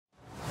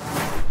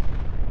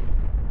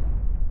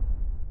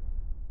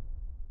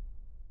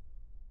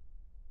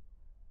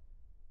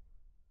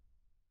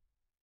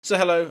So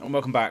hello and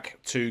welcome back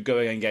to Go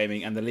Again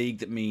Gaming and the league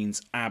that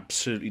means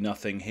absolutely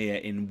nothing here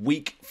in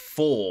week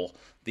 4,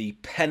 the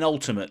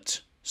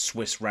penultimate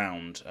Swiss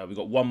round. We've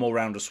got one more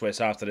round of Swiss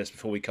after this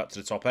before we cut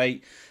to the top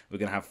 8. We're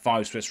going to have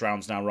 5 Swiss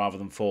rounds now rather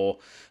than 4.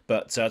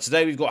 But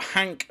today we've got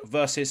Hank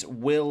versus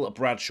Will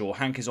Bradshaw.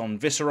 Hank is on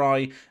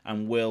Viserai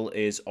and Will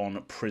is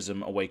on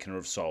Prism, Awakener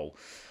of Soul.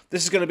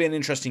 This is going to be an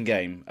interesting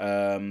game.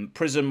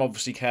 Prism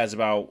obviously cares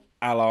about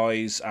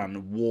allies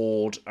and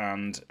ward,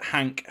 and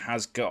Hank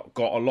has got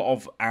a lot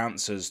of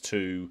answers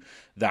to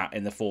that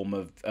in the form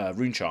of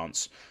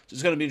Runechants. So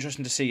it's going to be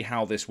interesting to see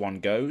how this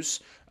one goes.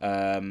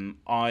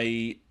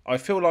 I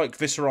feel like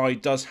Viserai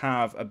does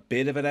have a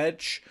bit of an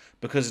edge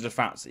because of the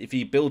fact that if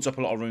he builds up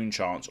a lot of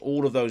Runechants,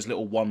 all of those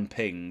little one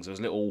pings, those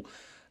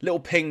little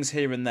pings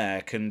here and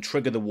there can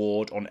trigger the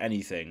ward on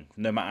anything.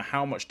 No matter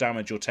how much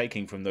damage you're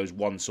taking from those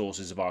one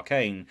sources of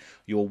arcane,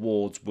 your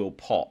wards will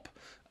pop.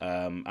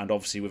 And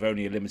obviously with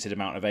only a limited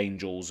amount of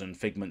angels and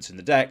figments in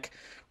the deck,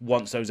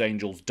 once those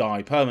angels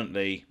die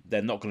permanently,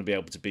 they're not going to be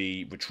able to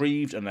be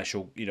retrieved unless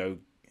you're,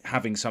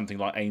 having something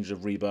like Angel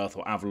of Rebirth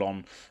or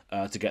Avalon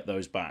to get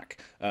those back.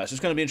 So it's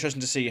going to be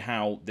interesting to see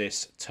how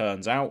this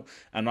turns out,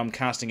 and I'm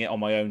casting it on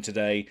my own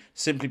today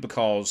simply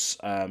because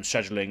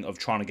scheduling of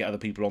trying to get other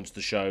people onto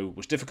the show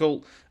was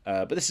difficult.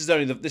 But this is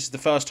the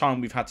first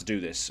time we've had to do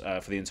this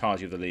for the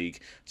entirety of the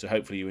league, so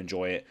hopefully you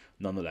enjoy it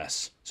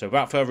nonetheless. So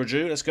without further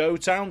ado, let's go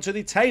down to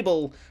the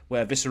table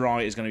where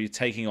Viserai is going to be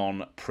taking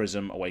on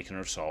Prism, Awakener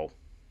of Soul.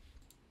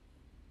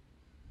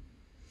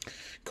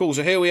 Cool,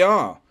 so here we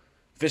are.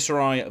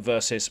 Viserai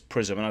versus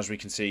Prism, and as we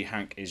can see,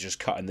 Hank is just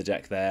cutting the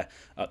deck there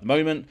at the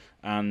moment,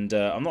 and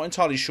I'm not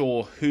entirely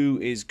sure who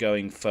is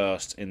going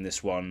first in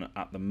this one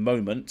at the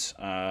moment.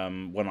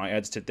 When I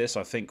edited this,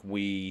 I think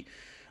we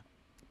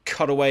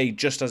cut away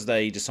just as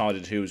they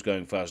decided who was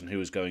going first and who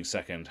was going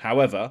second.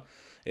 However,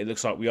 it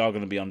looks like we are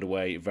going to be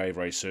underway very,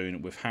 very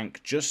soon, with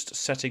Hank just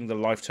setting the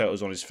life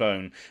totals on his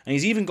phone, and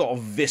he's even got a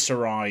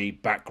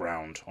Viserai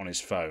background on his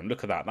phone.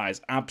 Look at that. That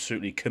is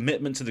absolutely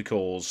commitment to the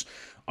cause.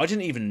 I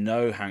didn't even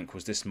know Hank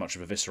was this much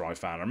of a Viserai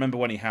fan. I remember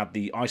when he had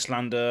the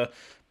Icelander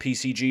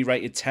PCG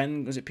rated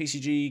 10. Was it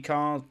PCG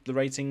card, the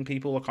rating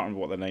people? I can't remember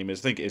what their name is.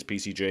 I think it is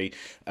PCG.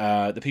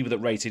 The people that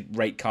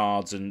rate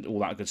cards and all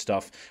that good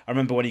stuff. I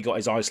remember when he got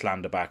his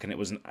Icelander back and it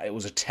was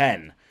a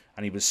 10.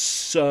 And he was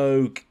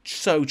so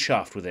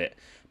chuffed with it.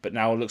 But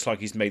now it looks like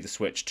he's made the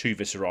switch to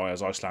Viserai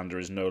as Icelander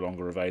is no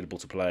longer available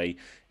to play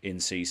in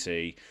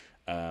CC.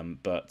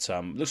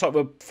 Looks like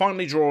we're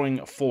finally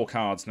drawing 4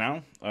 cards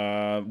now.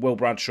 Will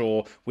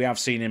Bradshaw, we have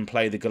seen him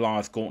play the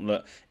Goliath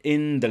Gauntlet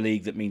in the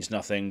league that means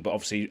nothing, but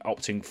obviously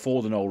opting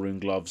for the Null Rune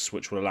Gloves,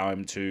 which will allow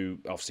him to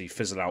obviously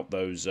fizzle out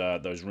those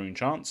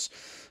Runechants.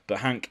 But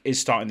Hank is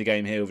starting the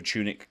game here with a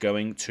Tunic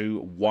going to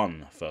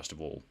 1, first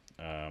of all.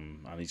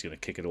 And he's going to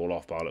kick it all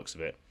off by the looks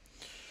of it.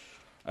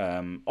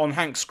 On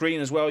Hank's screen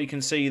as well, you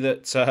can see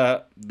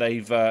that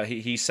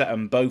he set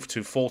them both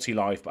to 40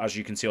 life, but as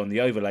you can see on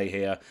the overlay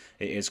here,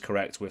 it is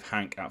correct with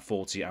Hank at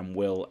 40 and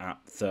Will at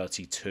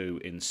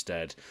 32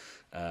 instead.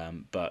 Yeah,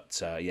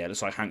 it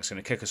looks like Hank's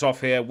going to kick us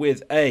off here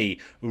with a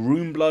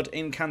Runeblood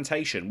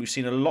Incantation. We've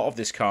seen a lot of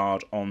this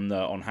card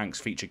on Hank's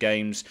feature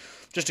games.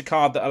 Just a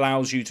card that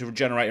allows you to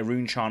regenerate a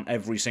rune chant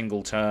every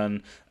single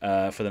turn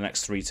for the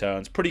next 3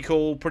 turns. Pretty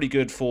cool, pretty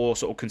good for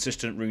sort of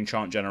consistent rune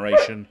chant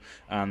generation.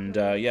 And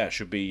yeah,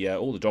 should be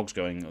all the dogs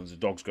going. There's a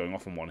dog's going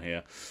off on one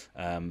here.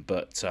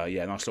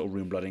 Yeah, nice little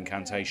Runeblood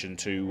Incantation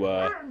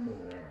to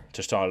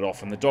start it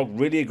off. And the dog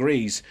really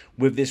agrees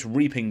with this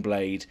Reaping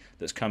Blade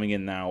that's coming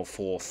in now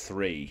for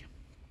 3.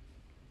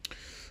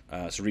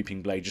 So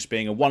Reaping Blade just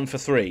being a 1 for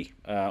 3.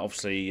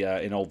 Obviously,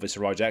 in old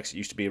Viserai decks, it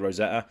used to be a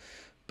Rosetta,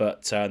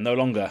 but no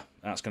longer.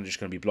 That's just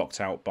going to be blocked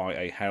out by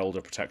a Herald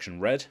of Protection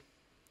Red.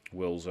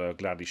 Will's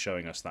gladly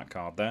showing us that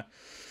card there.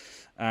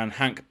 And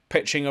Hank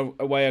pitching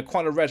away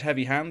quite a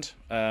red-heavy hand.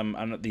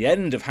 And at the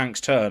end of Hank's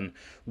turn,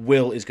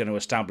 Will is going to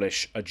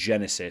establish a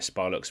Genesis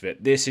by the looks of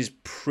it. This is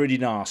pretty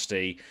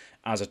nasty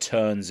as a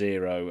turn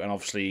 0. And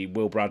obviously,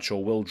 Will Bradshaw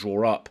will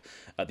draw up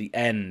at the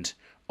end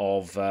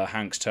of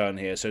Hank's turn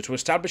here. So to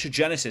establish a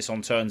Genesis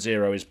on turn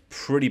 0 is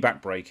pretty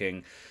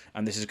backbreaking,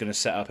 and this is going to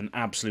set up an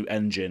absolute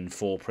engine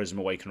for Prism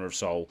Awakener of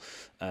Soul.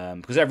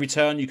 Because every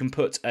turn you can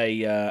put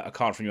a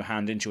card from your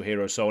hand into your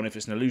Hero Soul, and if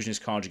it's an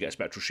Illusionist card, you get a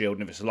Spectral Shield,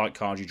 and if it's a light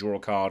card, you draw a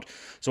card.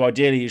 So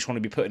ideally, you just want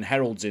to be putting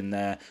Heralds in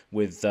there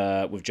with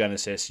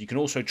Genesis. You can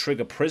also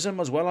trigger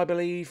Prism as well, I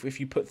believe, if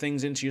you put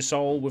things into your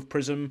Soul with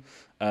Prism.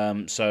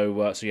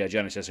 So yeah,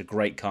 Genesis is a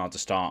great card to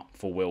start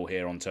for Will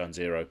here on turn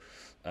 0.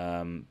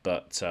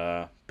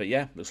 But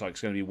yeah, looks like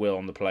it's going to be Will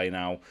on the play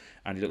now,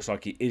 and it looks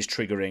like he is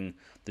triggering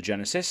the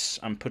Genesis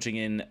and putting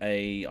in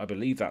I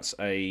believe that's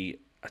a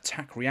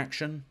attack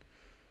reaction.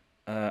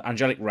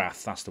 Angelic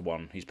Wrath, that's the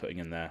one he's putting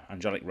in there.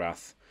 Angelic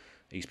Wrath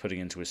he's putting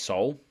into his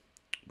Soul,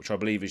 which I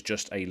believe is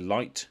just a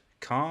light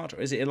card.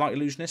 Or is it a light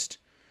illusionist?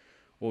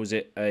 Or is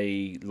it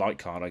a light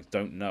card? I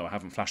don't know. I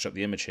haven't flashed up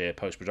the image here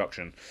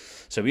post-production.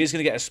 So he is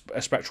going to get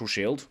a Spectral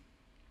Shield.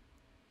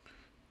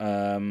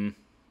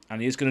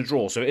 And he is going to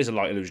draw, so it is a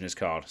Light Illusionist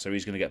card. So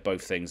he's going to get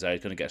both things there.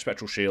 He's going to get a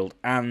Spectral Shield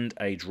and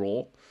a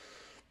draw,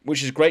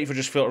 which is great for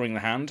just filtering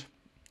the hand,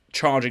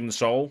 charging the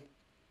soul.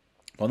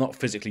 Well, not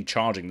physically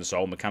charging the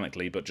soul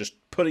mechanically, but just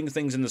putting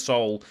things in the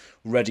soul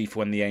ready for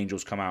when the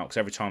angels come out. Because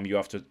every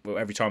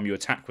time you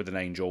attack with an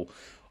angel,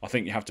 I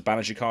think you have to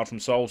banish your card from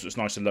soul, so it's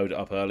nice to load it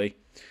up early.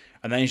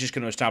 And then he's just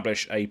going to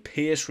establish a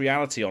Pierce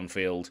Reality on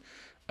field,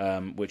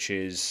 which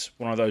is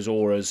one of those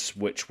auras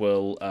which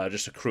will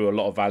just accrue a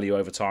lot of value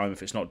over time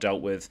if it's not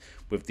dealt with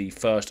the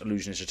first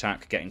illusionist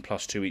attack getting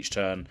 +2 each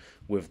turn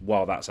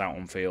while that's out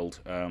on field.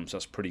 So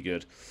that's pretty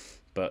good.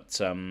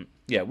 But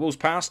yeah, Will's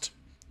passed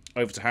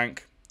over to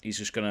Hank. He's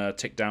just going to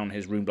tick down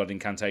his Runeblood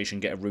Incantation,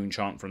 get a Rune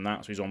Chant from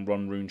that. So he's on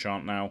Run Rune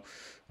Chant now. And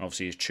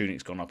obviously his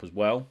Tunic's gone up as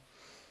well.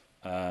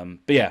 But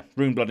yeah,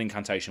 Runeblood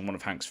Incantation, one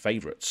of Hank's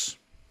favourites.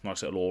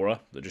 Nice little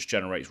aura that just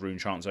generates Rune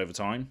Chants over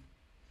time.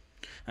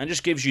 And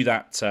just gives you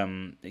that,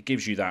 it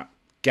gives you that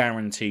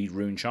guaranteed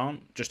Rune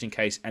Chant, just in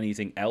case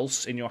anything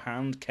else in your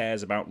hand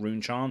cares about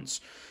Rune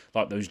Chants.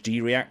 Like those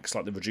D-Reacts,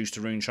 like the Reduced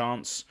to Rune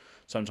Chants.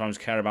 Sometimes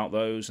care about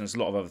those. And there's a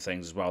lot of other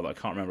things as well that I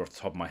can't remember off the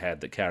top of my head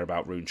that care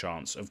about Rune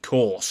Chants. Of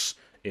course,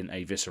 in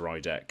a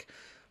Viserai deck.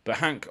 But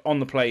Hank on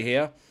the play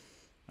here,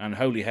 and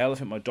holy hell, I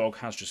think my dog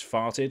has just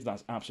farted.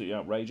 That's absolutely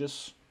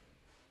outrageous.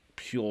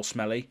 Pure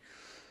smelly.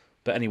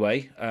 But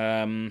anyway,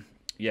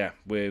 yeah,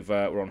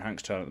 we're on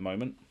Hank's turn at the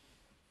moment.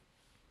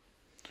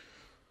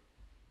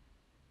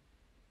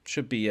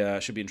 Should be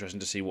interesting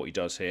to see what he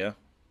does here.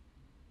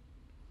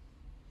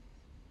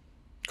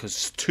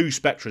 Because 2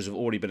 Spectras have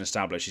already been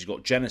established. He's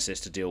got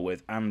Genesis to deal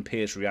with and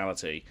Pierce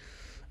Reality.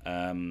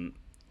 I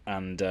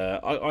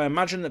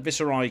imagine that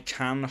Viserai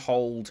can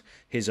hold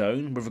his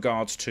own with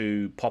regards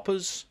to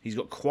poppers. He's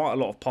got quite a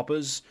lot of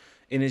poppers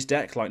in his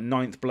deck, like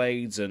Ninth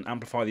Blades and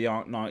Amplify the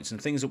Arc Knights,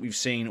 and things that we've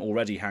seen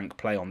already Hank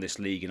play on this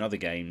league in other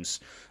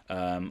games.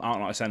 Arc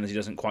Knight Ascendancy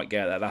doesn't quite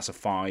get that, that's a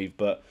 5,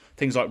 but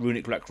things like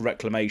Runic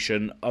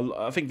Reclamation,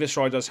 I think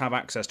Viserai does have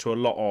access to a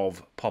lot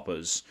of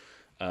poppers.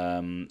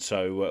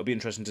 So it'll be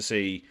interesting to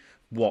see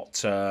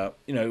what,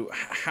 you know,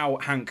 how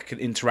Hank can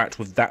interact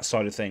with that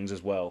side of things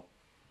as well.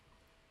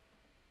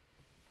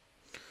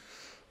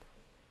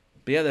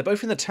 But yeah, they're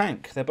both in the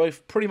tank. They're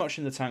both pretty much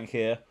in the tank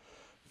here,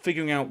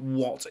 figuring out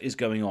what is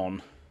going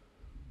on.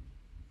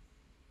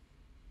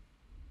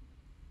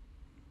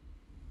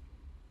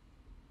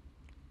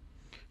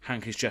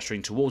 Hank is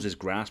gesturing towards his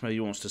grass. Maybe he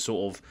wants to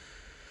sort of...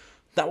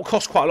 That will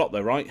cost quite a lot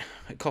though, right?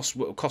 It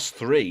will cost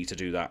 3 to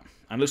do that.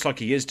 And it looks like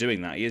he is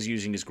doing that. He is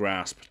using his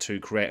grasp to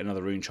create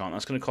another rune chant.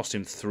 That's going to cost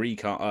him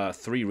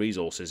 3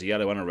 resources, a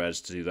yellow and a red,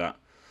 to do that.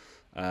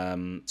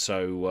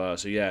 So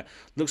yeah.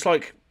 Looks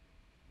like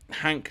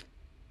Hank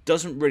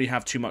doesn't really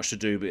have too much to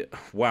do, but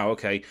wow,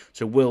 okay.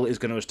 So Will is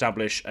going to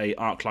establish a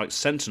Arclight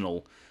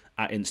Sentinel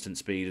at instant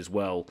speed as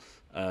well.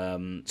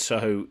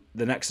 So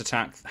the next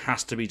attack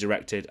has to be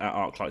directed at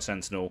Arclight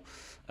Sentinel,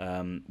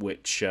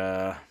 which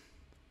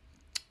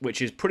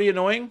is pretty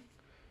annoying.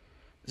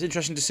 It's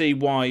interesting to see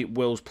why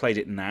Will's played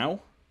it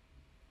now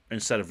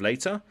instead of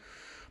later.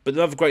 But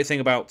the other great thing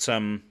about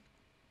and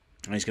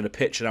he's going to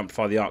pitch and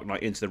amplify the Arc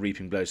Knight into the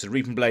Reaping Blade. So the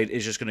Reaping Blade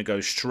is just going to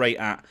go straight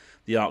at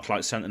the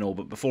Arclight Sentinel.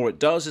 But before it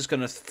does, it's going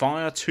to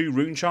fire 2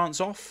 Rune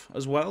Chants off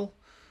as well,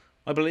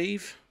 I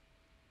believe.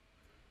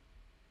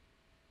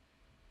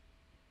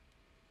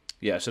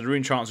 Yeah, so the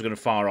Rune Chants are going to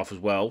fire off as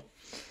well.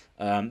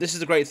 This is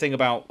the great thing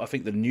about, I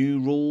think, the new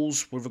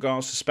rules with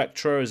regards to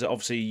Spectra, is that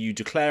obviously you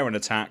declare an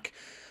attack.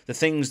 The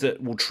things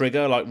that will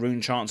trigger, like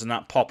Rune Chants and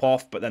that, pop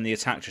off, but then the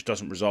attack just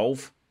doesn't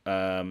resolve.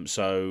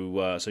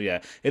 So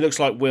yeah, it looks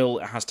like Will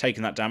has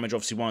taken that damage.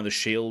 Obviously one of the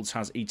shields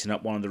has eaten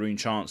up one of the Rune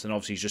Chants, and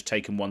obviously he's just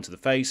taken one to the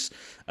face.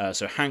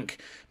 So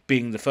Hank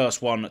being the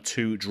first one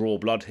to draw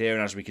blood here,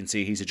 and as we can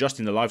see, he's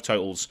adjusting the life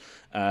totals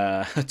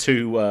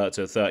to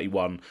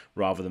 31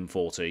 rather than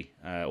 40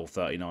 or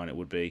 39 it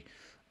would be.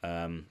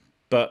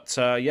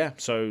 Yeah,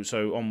 so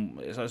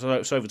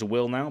it's over to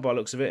Will now by the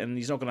looks of it, and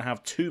he's not going to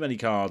have too many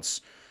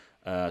cards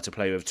to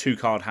play with.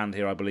 2-card hand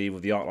here, I believe,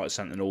 with the Arclight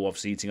Sentinel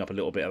obviously eating up a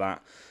little bit of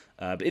that.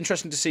 But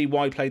interesting to see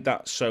why he played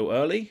that so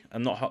early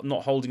and not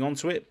holding on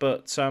to it.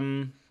 But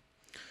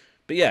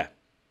yeah,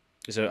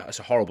 it's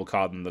a horrible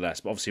card nonetheless.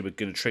 But obviously we're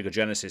going to trigger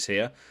Genesis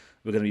here.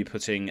 We're going to be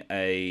putting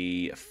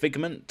a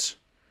Figment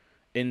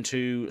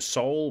into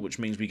Soul, which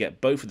means we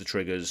get both of the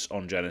triggers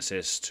on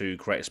Genesis to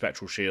create a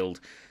Spectral Shield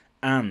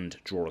and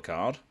draw a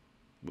card,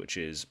 which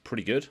is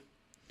pretty good.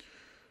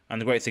 And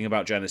the great thing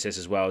about Genesis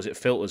as well is it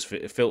filters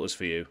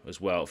for you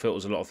as well. It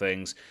filters a lot of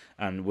things,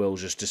 and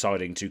Will's just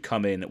deciding to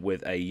come in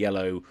with a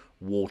yellow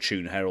War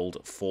Tune Herald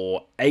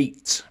for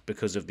 8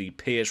 because of the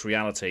Pierce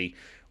Reality,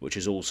 which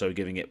is also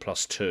giving it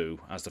 +2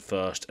 as the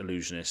first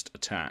Illusionist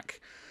attack.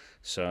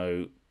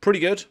 So pretty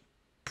good,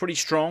 pretty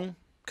strong,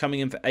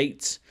 coming in for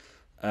 8.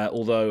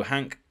 Although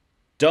Hank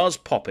does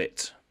pop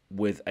it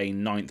with a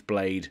 9th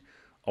Blade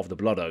of the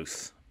Blood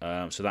Oath,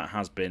 so that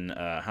has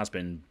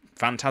been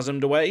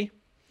phantasmed away.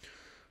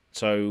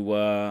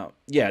 So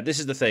yeah, this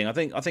is the thing. I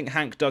think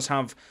Hank does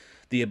have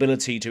the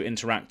ability to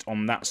interact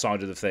on that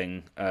side of the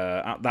thing,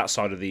 at that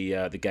side of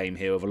the game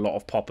here, with a lot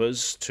of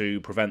poppers to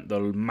prevent the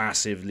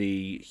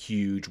massively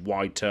huge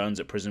wide turns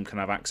that Prism can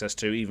have access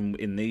to, even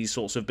in these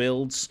sorts of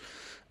builds.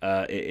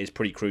 It is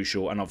pretty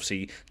crucial, and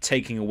obviously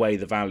taking away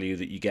the value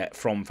that you get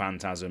from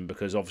Phantasm,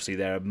 because obviously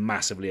they're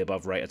massively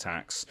above rate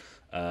attacks.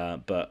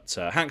 But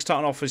Hank's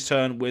starting off his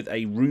turn with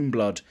a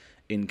Runeblood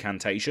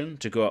incantation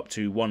to go up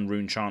to 1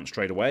 Runechant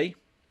straight away,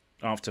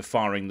 after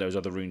firing those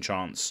other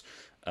Runechants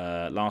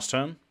last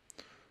turn.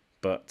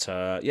 But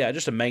yeah,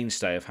 just a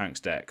mainstay of Hank's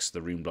decks, the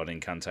Runeblood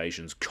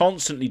incantations,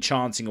 constantly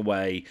chanting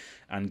away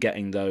and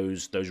getting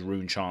those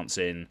Runechants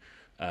in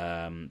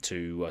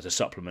to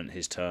supplement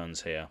his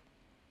turns here.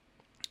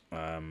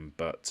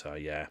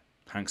 Yeah,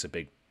 Hank's a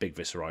big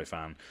Viserai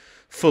fan.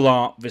 Full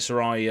art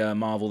Viserai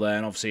Marvel there,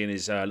 and obviously in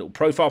his little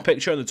profile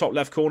picture in the top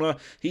left corner,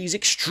 he's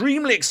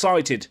extremely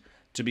excited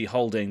to be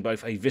holding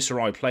both a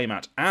Viserai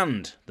playmat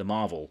and the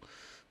Marvel,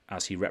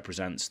 as he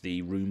represents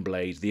the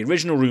Runeblade, the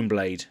original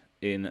Runeblade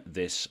in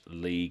this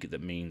league,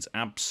 that means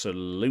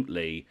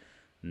absolutely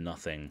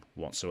nothing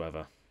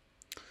whatsoever.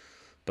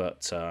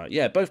 But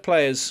yeah, both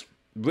players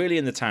really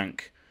in the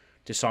tank,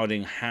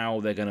 deciding how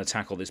they're going to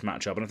tackle this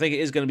matchup. And I think it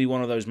is going to be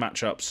one of those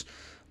matchups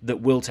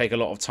that will take a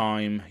lot of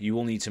time. You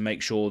will need to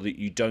make sure that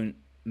you don't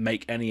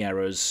make any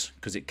errors,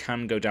 because it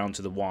can go down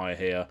to the wire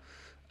here.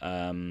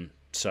 Yeah,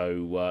 it's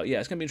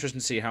going to be interesting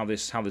to see how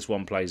this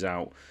one plays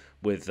out,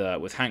 with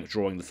Hank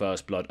drawing the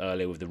first blood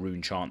earlier with the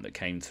Runechant that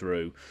came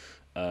through.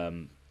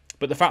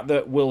 But the fact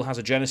that Will has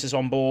a Genesis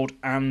on board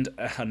and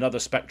another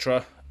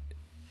Spectra,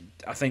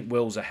 I think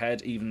Will's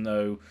ahead, even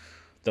though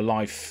the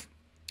life,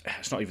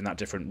 it's not even that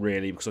different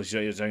really, because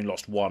he's only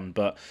lost 1.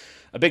 But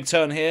a big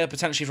turn here,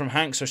 potentially from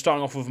Hank. So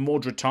starting off with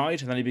Mordred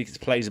Tide, and then he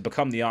plays a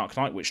Become the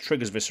Arknight, which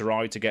triggers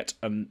Viserai to get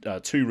 2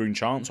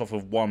 Runechants off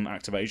of 1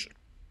 activation,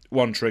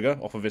 1 trigger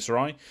off of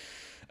Viserai.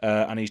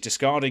 And he's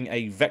discarding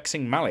a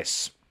Vexing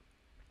Malice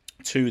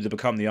to the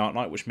Become the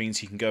Arknight, which means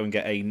he can go and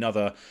get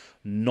another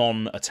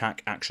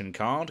non-attack action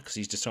card, because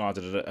he's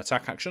discarded an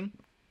attack action.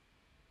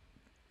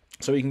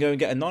 So he can go and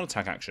get a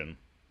non-attack action.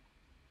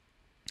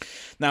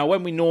 Now,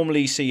 when we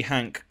normally see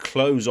Hank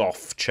close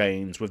off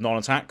chains with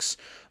non-attacks,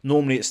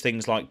 normally it's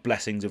things like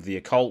Blessings of the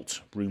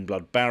Occult,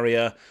 Runeblood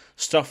Barrier,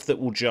 stuff that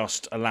will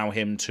just allow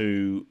him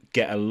to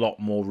get a lot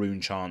more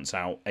Runechants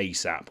out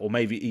ASAP, or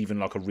maybe even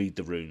like a Read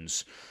the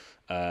Runes.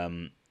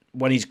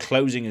 When he's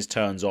closing his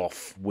turns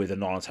off with a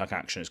non-attack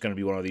action, it's going to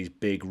be one of these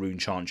big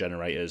Runechant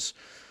generators,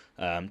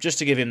 just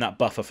to give him that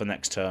buffer for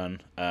next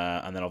turn,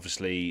 and then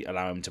obviously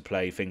allow him to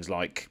play things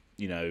like,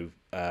 you know,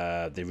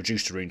 the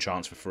reduced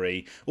Runechants for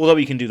free. Although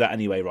he can do that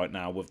anyway right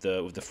now with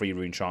the free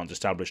Runechants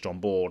established on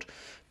board.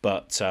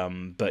 But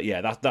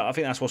yeah, I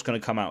think that's what's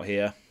going to come out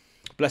here.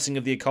 Blessing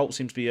of the Occult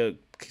seems to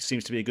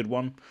be a good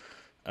one.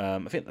 I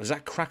think, does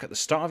that crack at the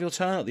start of your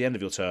turn or at the end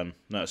of your turn?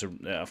 No, I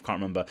can't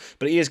remember.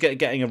 But he is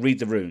getting a Read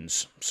the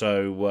Runes,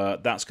 so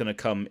that's going to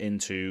come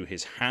into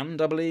his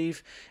hand, I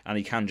believe, and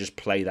he can just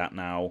play that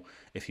now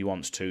if he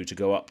wants to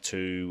go up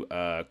to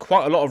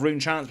quite a lot of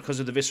Runechants because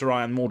of the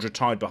Viserai and Mordred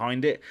Tide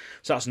behind it.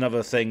 So that's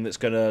another thing that's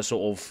going to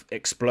sort of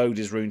explode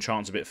his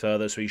Runechants a bit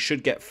further. So he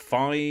should get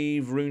 5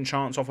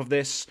 Runechants off of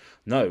this.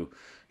 No.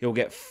 He'll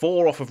get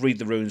 4 off of Read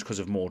the Runes because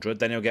of Mordred.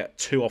 Then he'll get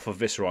 2 off of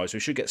Viserai. So he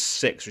should get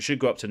 6. We should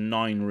go up to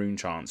 9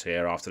 Runechants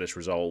here after this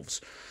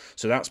resolves.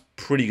 So that's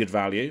pretty good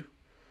value.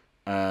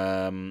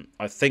 I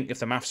think if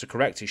the maths are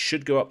correct, he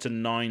should go up to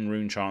 9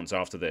 Runechants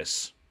after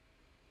this.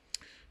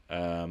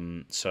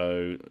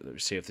 So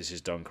let's see if this is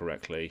done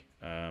correctly.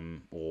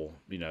 Or,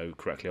 you know,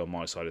 correctly on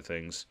my side of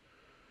things.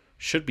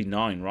 Should be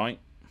 9, right?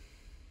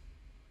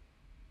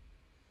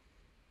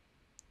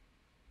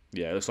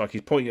 Yeah, it looks like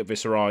he's pointing at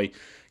Viserai,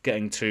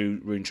 getting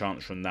 2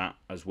 Runechants from that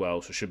as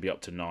well, so should be up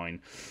to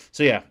 9.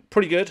 So yeah,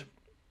 pretty good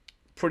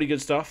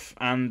stuff.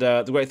 And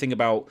the great thing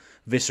about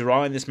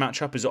Viserai in this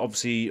matchup is that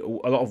obviously a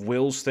lot of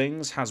Will's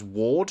things has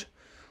ward.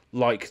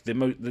 Like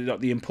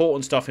the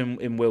important stuff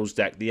in Will's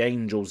deck, the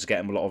Angels get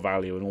him a lot of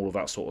value and all of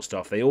that sort of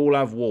stuff. They all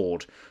have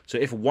ward, so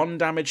if 1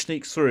 damage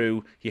sneaks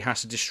through, he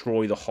has to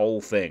destroy the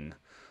whole thing.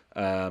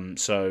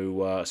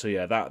 So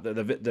yeah, that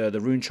the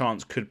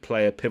Runechants could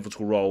play a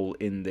pivotal role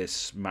in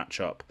this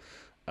matchup.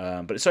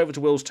 But it's over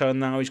to Will's turn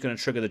now. He's going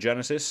to trigger the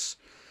Genesis,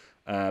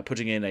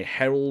 putting in a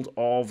Herald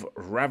of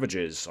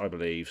Ravages, I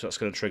believe. So that's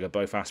going to trigger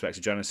both aspects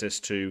of Genesis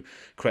to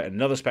create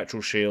another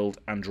Spectral Shield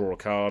and draw a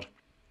card.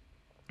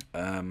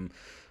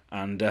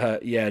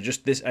 Yeah,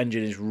 just this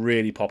engine is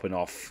really popping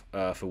off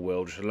for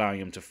Will, just allowing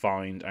him to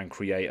find and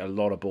create a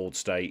lot of board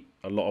state,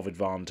 a lot of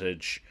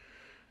advantage,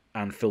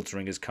 and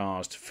filtering his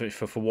cards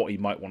for what he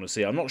might want to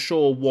see. I'm not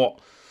sure what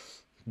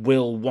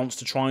Will wants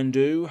to try and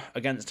do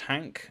against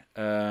Hank,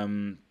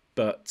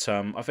 but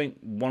I think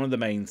one of the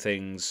main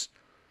things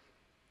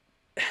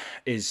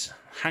is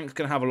Hank's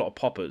going to have a lot of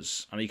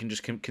poppers, and he can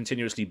just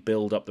continuously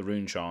build up the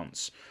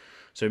Runechants.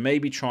 So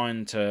maybe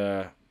trying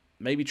to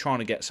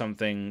get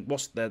something. I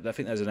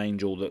think there's an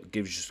Angel that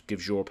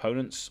gives your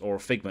opponents, or a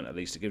Figment at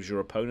least, that gives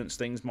your opponents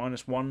things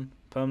 -1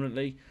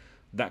 permanently.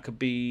 That could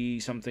be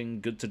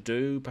something good to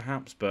do,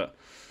 perhaps, but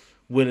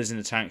Will is in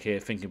the tank here,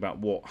 thinking about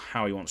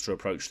how he wants to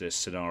approach this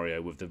scenario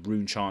with the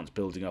Runechants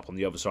building up on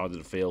the other side of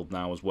the field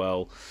now as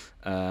well.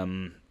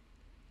 Yeah,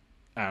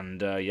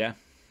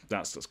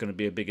 that's going to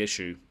be a big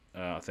issue,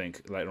 I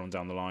think, later on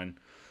down the line,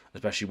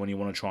 especially when you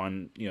want to try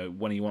and,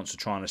 when he wants to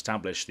try and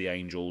establish the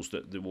Angels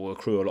that will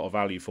accrue a lot of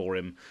value for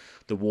him.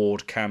 The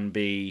ward can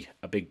be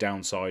a big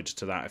downside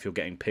to that if you're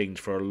getting pinged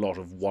for a lot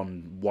of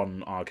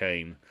one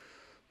arcane.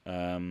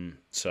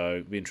 So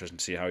it'll be interesting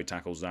to see how he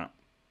tackles that.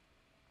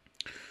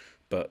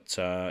 But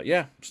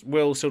yeah,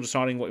 Will still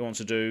deciding what he wants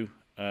to do.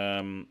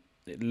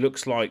 It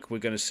looks like we're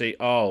going to see.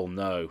 Oh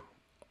no,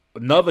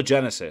 another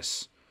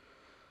Genesis.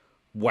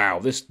 Wow,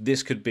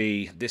 this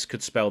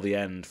could spell the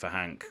end for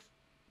Hank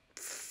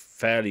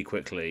fairly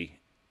quickly,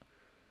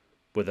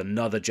 with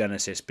another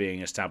Genesis being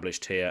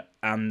established here,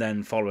 and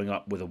then following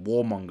up with a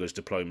Warmonger's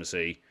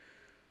diplomacy.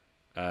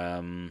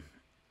 Wow,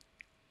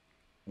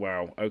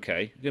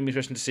 okay, it's going to be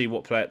interesting to see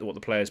what the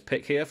players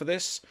pick here for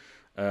this.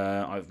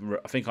 I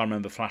think I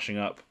remember flashing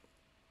up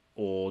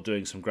or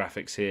doing some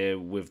graphics here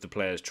with the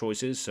players'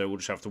 choices, so we'll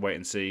just have to wait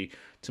and see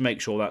to make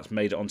sure that's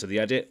made it onto the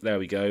edit. There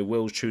we go.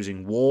 Will's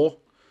choosing War,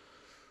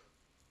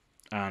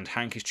 and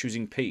Hank is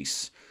choosing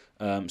Peace.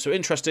 So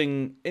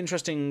interesting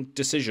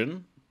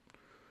decision.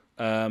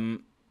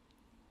 The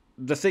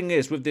thing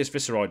is, with this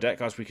Viserai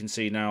deck, as we can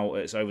see now,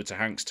 it's over to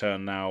Hank's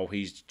turn now.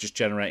 He's just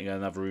generating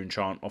another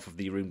Runechant off of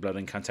the Runeblood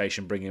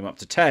Incantation, bringing him up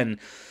to 10.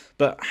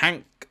 But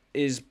I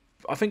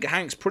think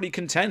Hank's pretty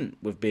content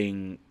with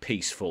being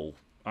peaceful.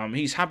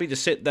 He's happy to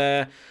sit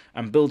there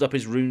and build up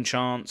his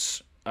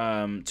Runechants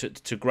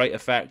to great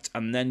effect,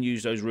 and then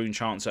use those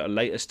Runechants at a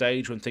later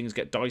stage when things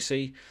get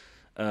dicey.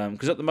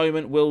 Because at the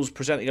moment, Will's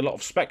presenting a lot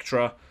of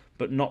Spectra,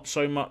 but not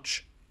so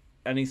much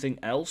anything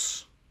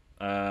else.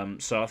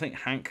 So I think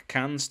Hank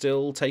can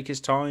still take his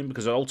time,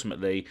 because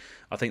ultimately,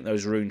 I think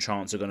those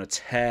Runechants are going to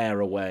tear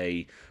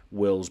away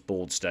Will's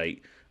board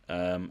state.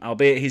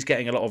 Albeit he's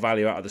getting a lot of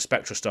value out of the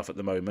Spectra stuff at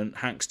the moment.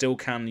 Hank still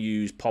can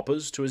use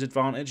poppers to his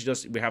advantage.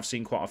 We have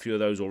seen quite a few of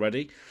those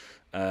already.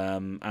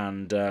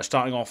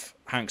 Starting off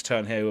Hank's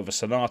turn here with a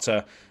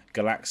Sonata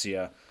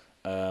Galaxia.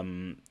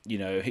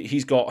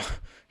 He's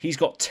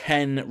got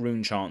 10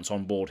 Runechants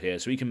on board here,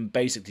 so he can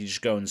basically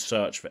just go and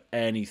search for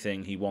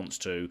anything he wants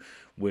to,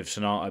 with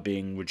Sonata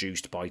being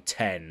reduced by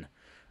 10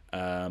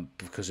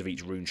 because of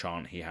each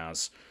Runechant he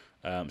has.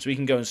 So he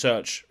can go and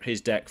search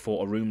his deck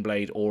for a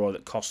Runeblade aura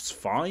that costs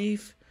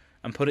 5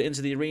 and put it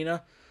into the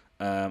arena.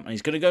 And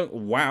he's going to go,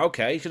 wow,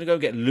 okay, he's going to go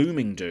get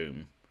Looming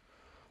Doom.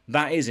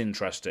 That is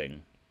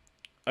interesting.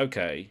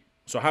 Okay,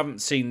 so I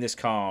haven't seen this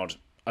card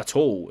at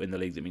all in the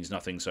league that means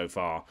nothing so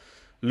far.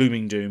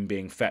 Looming Doom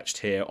being fetched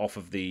here off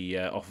of the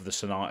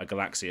Sonata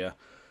Galaxia.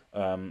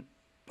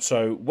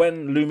 So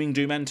when Looming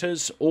Doom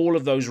enters, all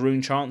of those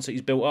Runechants that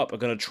he's built up are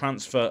going to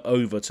transfer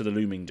over to the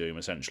Looming Doom,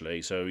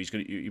 essentially. So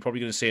you're probably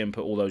going to see him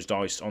put all those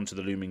dice onto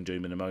the Looming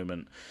Doom in a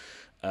moment.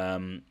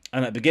 And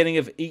at the beginning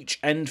of each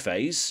end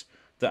phase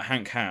that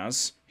Hank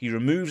has, he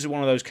removes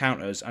one of those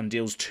counters and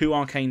deals 2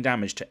 arcane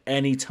damage to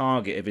any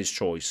target of his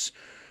choice,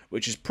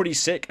 which is pretty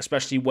sick,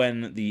 especially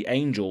when the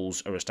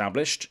Angels are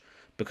established,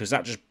 because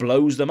that just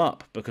blows them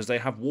up, because they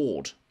have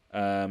ward.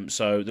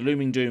 So the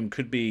Looming Doom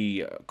could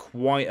be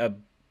quite a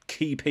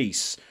key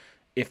piece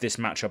if this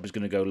matchup is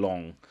going to go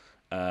long.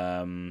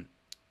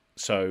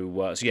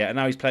 So yeah, and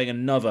now he's playing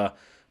another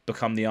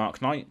Become the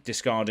Arc Knight,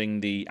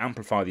 discarding the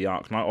Amplify the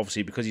Arc Knight.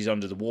 Obviously, because he's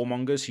under the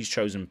Warmongers, he's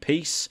chosen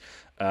Peace.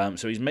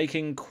 So he's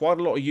making quite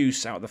a lot of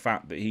use out of the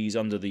fact that he's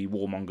under the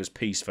Warmongers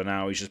Peace for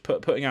now. He's just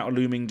putting out a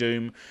Looming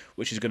Doom,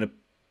 which is going to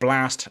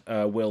blast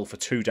Will for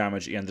 2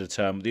 damage at the end of the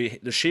turn.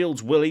 The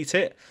shields will eat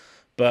it,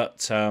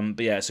 but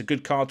yeah, it's a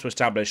good card to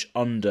establish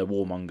under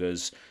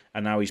Warmongers.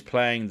 And now he's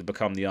playing the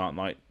Become the Arc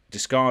Knight,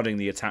 discarding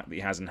the attack that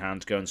he has in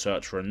hand to go and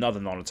search for another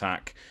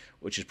non-attack,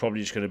 which is probably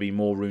just going to be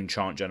more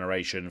Runechant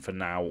generation for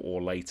now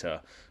or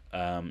later.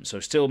 So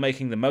still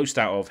making the most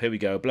out of, here we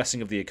go,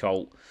 Blessing of the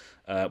Occult,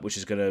 which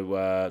is going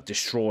to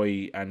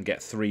destroy and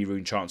get 3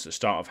 Runechants at the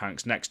start of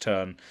Hank's next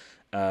turn.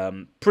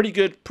 Pretty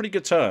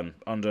good turn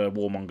under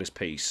Warmonger's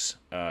Peace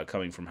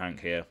coming from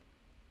Hank here.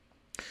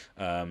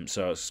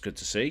 So it's good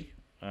to see.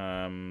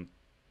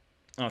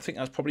 I think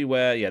that's probably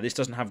where, yeah, this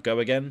doesn't have go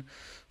again,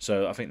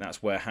 so I think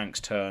that's where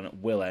Hank's turn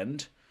will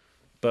end.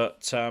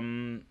 But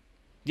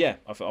yeah,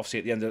 obviously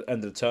at the end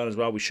of the turn as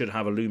well, we should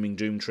have a Looming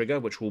Doom trigger,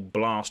 which will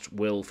blast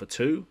Will for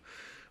 2,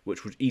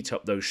 which would eat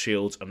up those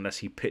shields unless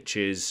he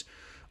pitches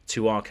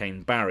 2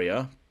 Arcane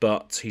Barrier,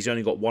 but he's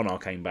only got 1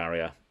 Arcane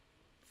Barrier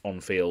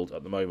on field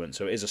at the moment,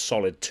 so it is a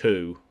solid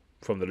 2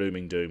 from the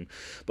Looming Doom.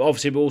 But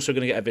obviously we're also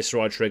going to get a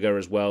Viserai trigger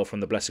as well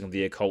from the Blessing of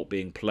the Occult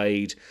being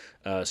played,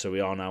 so we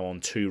are now on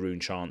 2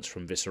 Runechants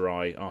from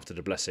Viserai after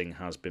the Blessing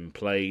has been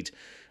played.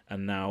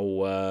 And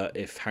now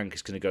if Hank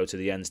is going to go to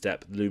the end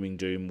step, Looming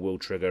Doom will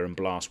trigger and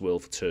blast Will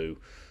for 2.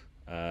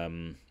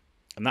 And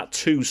that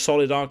 2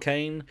 solid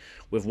Arcane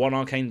with 1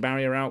 Arcane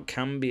Barrier out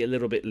can be a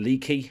little bit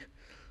leaky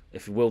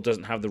if Will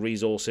doesn't have the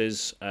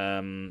resources.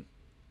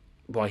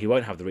 Well, he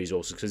won't have the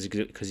resources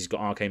because he's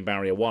got Arcane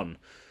Barrier 1,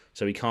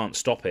 so he can't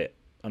stop it.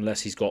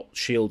 unless he's got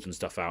shields and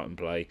stuff out in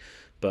play.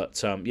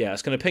 But yeah,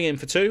 it's going to ping in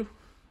for 2.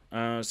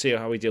 See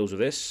how he deals with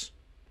this.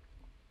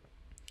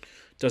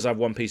 Does have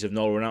one piece of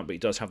Null run out, but he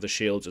does have the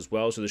shields as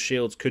well. So the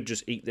shields could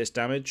just eat this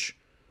damage.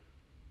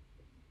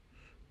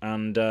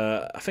 And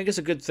I think it's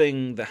a good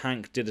thing that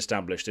Hank did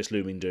establish this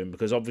Looming Doom,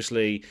 because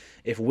obviously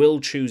if Will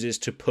chooses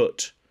to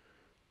put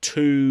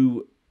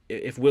 2...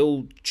 If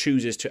Will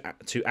chooses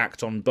to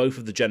act on both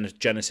of the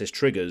Genesis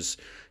triggers,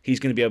 he's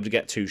going to be able to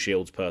get 2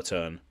 shields per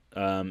turn.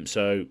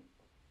 So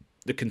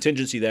the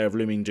contingency there of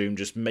Looming Doom,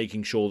 just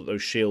making sure that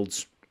those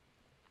shields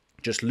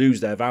just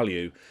lose their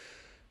value,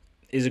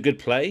 is a good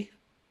play.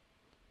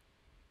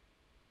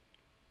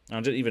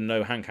 I didn't even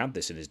know Hank had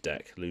this in his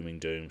deck, Looming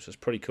Doom, so it's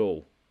pretty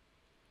cool.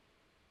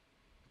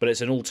 But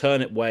it's an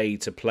alternate way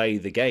to play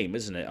the game,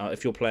 isn't it?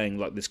 If you're playing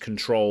like this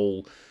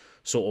control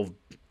sort of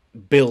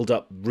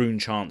build-up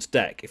Runechants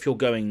deck, if you're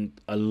going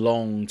a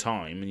long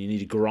time and you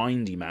need a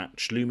grindy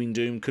match, Looming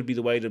Doom could be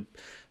the way to,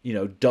 you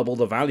know, double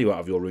the value out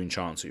of your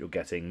Runechants that you're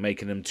getting,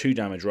 making them 2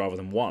 damage rather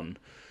than 1.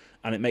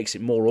 And it makes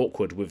it more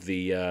awkward with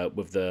the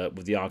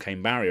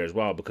Arcane Barrier as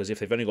well, because if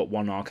they've only got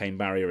 1 Arcane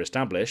Barrier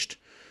established,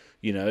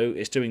 you know,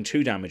 it's doing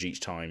 2 damage each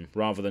time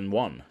rather than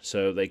 1,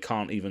 so they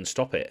can't even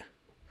stop it.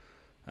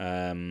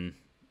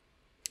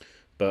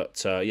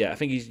 But yeah, I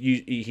think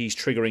he's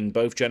triggering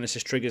both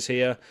Genesis triggers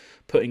here,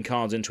 putting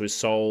cards into his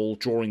soul,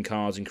 drawing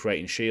cards and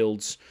creating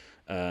shields.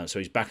 So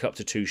he's back up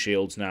to 2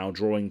 shields now,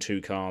 drawing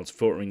 2 cards,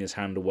 filtering his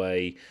hand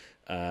away.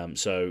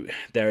 So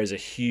there is a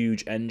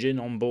huge engine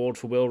on board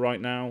for Will right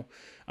now,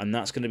 and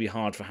that's going to be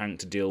hard for Hank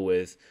to deal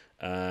with,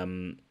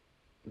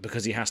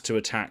 because he has to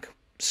attack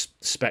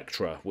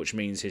Spectra, which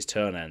means his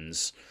turn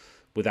ends,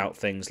 without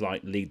things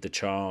like Lead the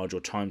Charge or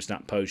Time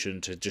Snap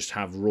Potion to just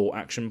have raw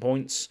action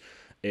points.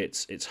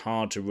 It's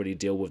hard to really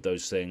deal with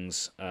those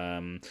things.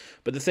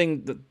 But the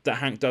thing that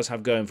Hank does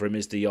have going for him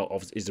is the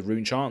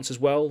Runechants as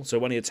well. So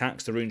when he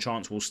attacks, the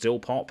Runechants will still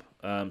pop.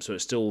 So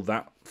it's still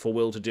that for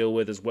Will to deal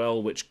with as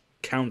well, which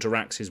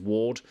counteracts his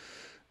ward.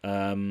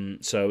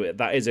 So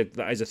that is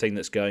a thing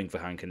that's going for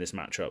Hank in this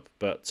matchup.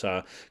 But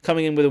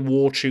coming in with a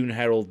War Tune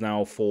Herald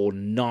now for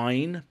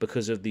 9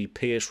 because of the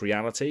Pierce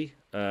Reality.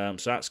 So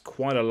that's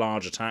quite a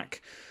large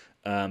attack.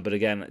 But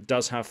again, it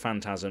does have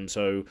Phantasm,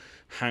 so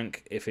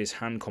Hank, if his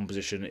hand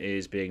composition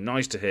is being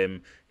nice to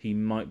him, he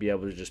might be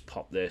able to just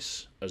pop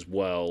this as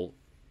well,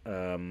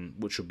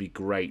 which would be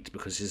great,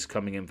 because he's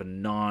coming in for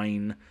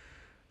 9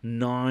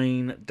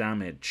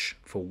 damage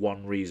for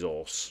 1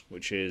 resource,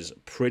 which is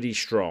pretty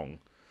strong.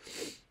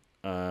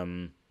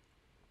 But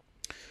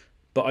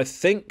I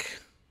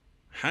think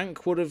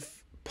Hank would have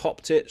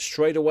popped it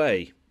straight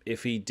away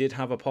if he did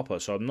have a popper,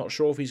 so I'm not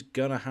sure if he's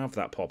going to have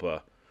that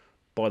popper.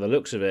 By the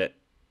looks of it,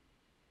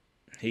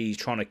 he's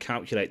trying to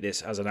calculate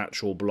this as an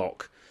actual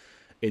block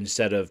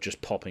instead of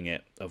just popping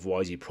it.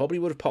 Otherwise, he probably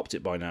would have popped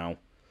it by now.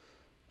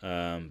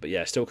 But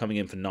yeah, still coming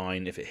in for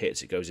 9. If it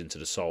hits, it goes into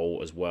the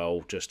soul as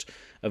well. Just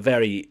a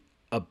very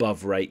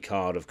above rate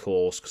card, of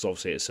course, because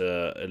obviously it's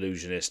a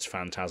Illusionist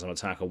Phantasm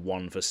attack, a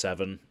 1 for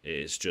 7.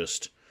 It's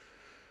just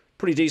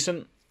pretty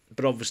decent.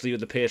 But obviously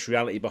with the Pierce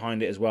Reality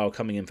behind it as well,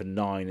 coming in for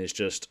 9 is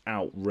just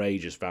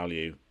outrageous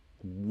value.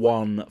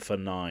 1 for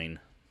 9.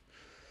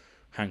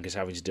 Hank is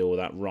having to deal with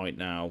that right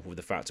now with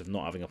the fact of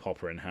not having a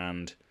popper in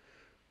hand.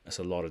 That's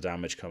a lot of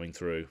damage coming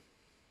through.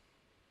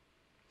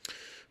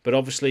 But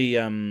obviously,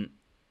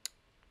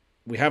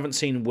 we haven't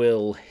seen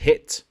Will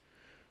hit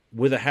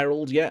with a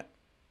Herald yet,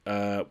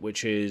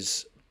 which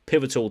is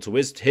pivotal to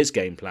his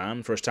game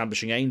plan for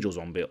establishing Angels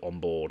on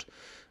board.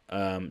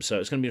 So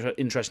it's going to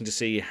be interesting to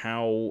see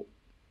how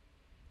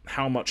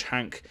much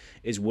Hank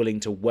is willing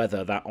to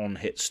weather that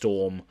on-hit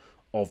storm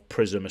of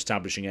Prism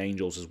establishing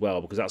Angels as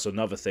well, because that's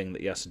another thing that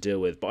he has to deal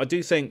with. But I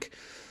do think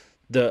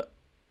that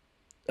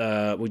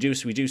we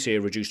do see a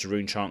reduced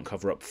Runechant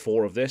cover up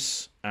 4 of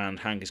this, and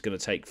Hank is going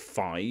to take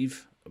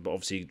 5, but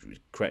obviously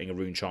creating a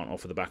Runechant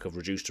off of the back of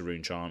reduced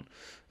Runechant.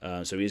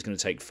 So he is going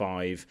to take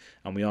 5,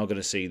 and we are going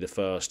to see the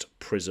first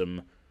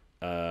Prism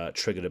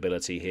triggered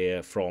ability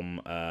here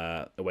from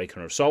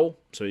Awakener of Soul.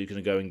 So you're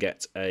going to go and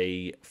get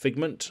a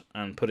Figment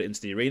and put it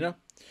into the arena.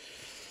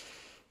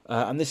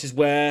 And this is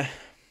where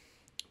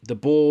the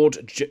board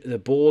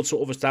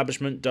sort of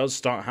establishment does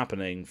start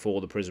happening for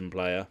the Prism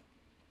player.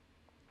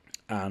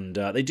 And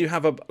they do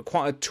have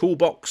quite a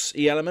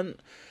toolbox-y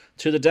element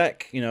to the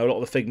deck. You know, a lot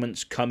of the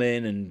Figments come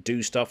in and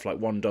do stuff, like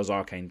 1 does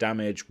arcane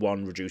damage,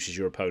 1 reduces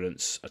your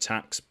opponent's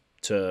attacks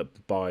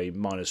by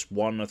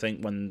 -1, I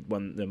think,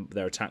 when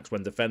their attacks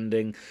when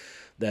defending.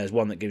 There's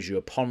 1 that gives you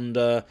a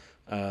ponder.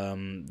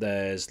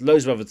 There's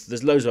loads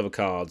of other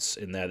cards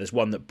in there. There's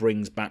 1 that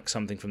brings back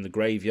something from the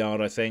graveyard,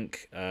 I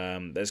think.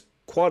 There's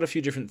quite a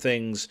few different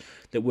things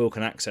that Will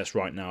can access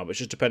right now, but it's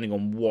just depending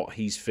on what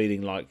he's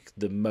feeling like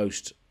the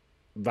most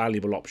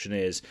valuable option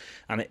is.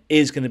 And it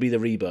is going to be the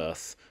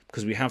Rebirth,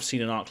 because we have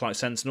seen an Arclight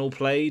Sentinel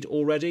played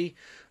already.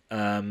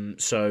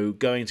 So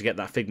going to get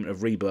that Figment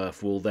of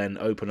Rebirth will then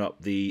open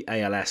up the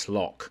ALS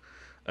lock,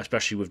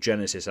 especially with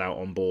Genesis out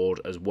on board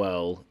as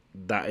well.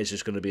 That is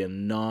just going to be a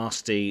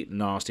nasty,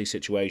 nasty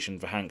situation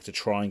for Hank to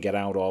try and get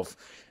out of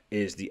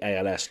is the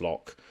ALS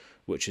lock,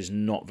 which is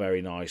not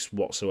very nice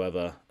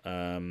whatsoever.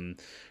 And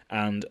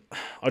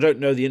I don't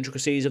know the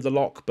intricacies of the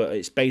lock, but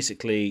it's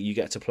basically you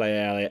get to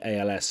play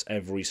ALS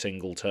every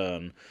single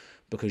turn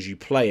because you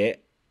play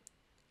it.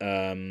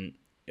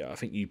 I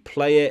think you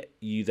play it,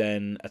 you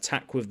then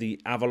attack with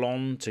the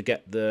Avalon to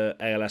get the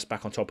ALS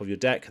back on top of your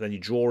deck, then you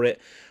draw it,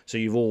 so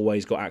you've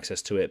always got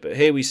access to it. But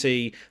here we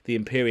see the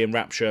Empyrean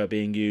Rapture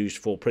being used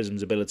for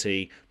Prism's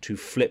ability to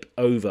flip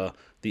over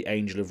the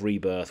Angel of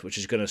Rebirth, which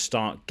is going to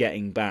start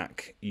getting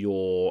back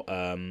your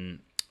Arclight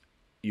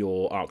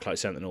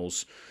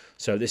Sentinels.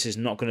 So this is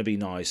not going to be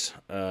nice.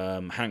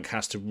 Hank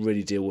has to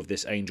really deal with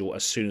this Angel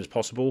as soon as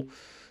possible.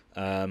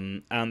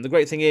 And the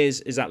great thing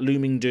is that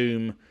Looming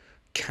Doom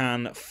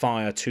can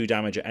fire 2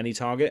 damage at any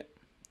target,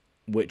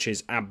 which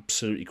is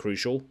absolutely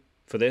crucial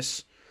for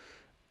this,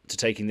 to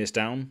taking this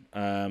down.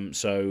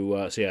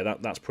 So yeah,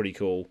 that's pretty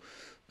cool.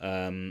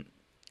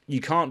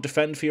 You can't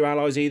defend for your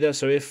allies either,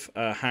 so if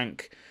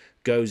Hank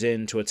goes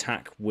in to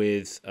attack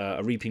with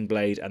a Reaping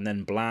Blade and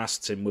then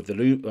blasts him with the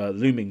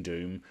Looming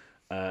Doom,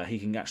 he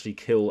can actually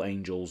kill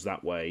angels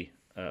that way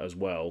as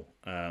well.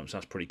 So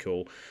that's pretty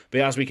cool.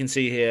 But as we can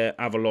see here,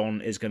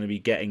 Avalon is going to be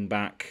getting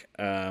back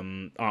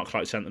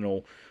Arclight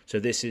Sentinel. So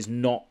this is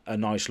not a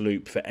nice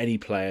loop for any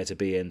player to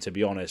be in, to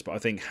be honest. But I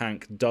think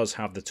Hank does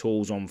have the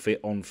tools on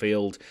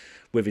field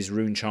with his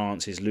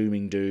Runechants, his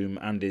Looming Doom,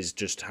 and his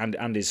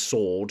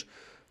sword,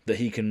 that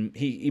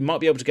he might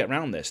be able to get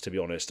around this, to be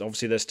honest.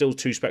 Obviously, there's still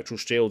 2 Spectral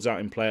Shields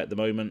out in play at the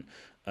moment,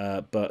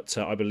 but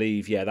I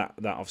believe, yeah, that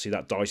obviously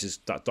that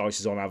dice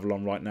is on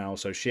Avalon right now.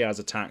 So she has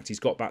attacked. He's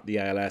got back the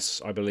ALS,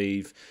 I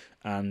believe,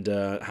 and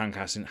Hank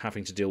has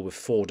having to deal with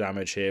 4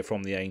 damage here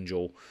from the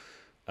Angel.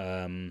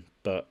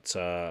 But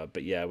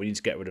yeah, we need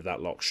to get rid of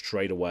that lock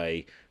straight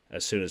away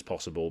as soon as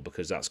possible,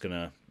 because that's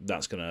gonna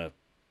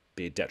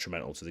be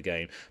detrimental to the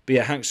game. But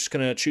yeah, Hank's just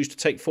gonna choose to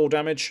take 4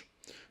 damage,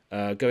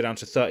 go down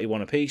to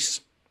 31 apiece.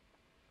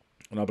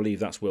 And I believe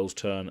that's Will's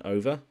turn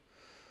over.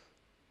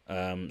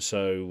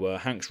 So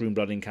Hank's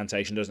Runeblood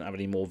Incantation doesn't have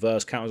any more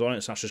verse counters on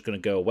it, so that's just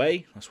going to go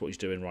away. That's what he's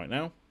doing right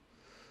now.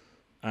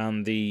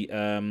 And the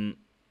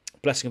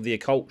Blessing of the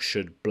Occult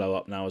should blow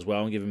up now as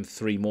well and give him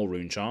 3 more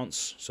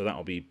Runechants. So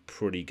that'll be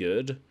pretty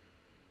good,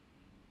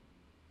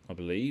 I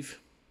believe.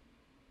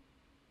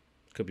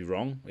 Could be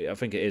wrong. I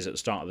think it is at the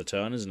start of the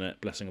turn, isn't it?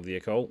 Blessing of the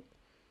Occult.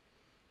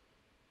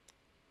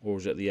 Or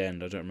is it at the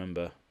end? I don't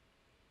remember.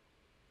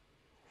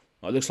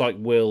 It looks like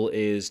Will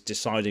is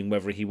deciding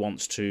whether he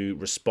wants to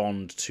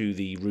respond to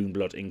the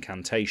Runeblood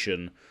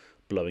Incantation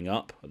blowing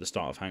up at the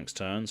start of Hank's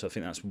turn. So I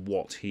think that's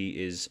what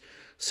he is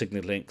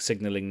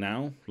signalling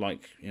now.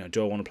 Like, you know,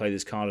 do I want to play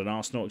this card in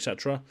Arsenal,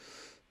 etc.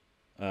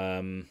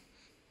 I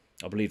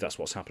believe that's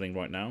what's happening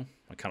right now.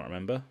 I cannot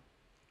remember.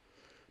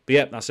 But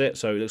yeah, that's it.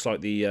 So it looks like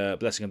the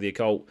Blessing of the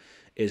Occult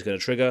is going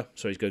to trigger.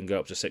 So he's going to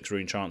go up to 6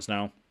 Runechants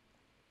now.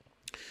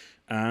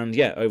 And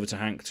yeah, over to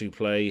Hank to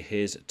play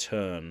his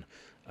turn.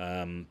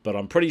 But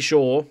I'm pretty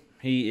sure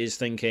he is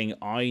thinking,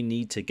 I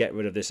need to get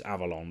rid of this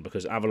Avalon,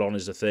 because Avalon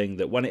is the thing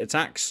that when it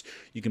attacks,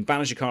 you can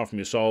banish a card from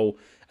your soul,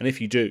 and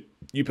if you do,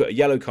 you put a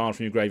yellow card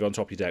from your graveyard on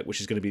top of your deck,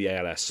 which is going to be the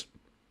ALS.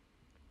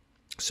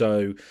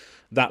 So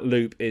that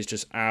loop is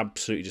just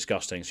absolutely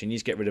disgusting. So you need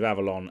to get rid of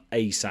Avalon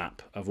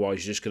ASAP,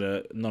 otherwise you're just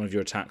none of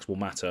your attacks will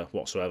matter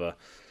whatsoever.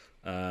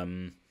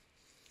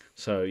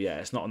 So yeah,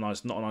 it's not a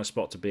nice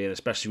spot to be in,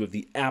 especially with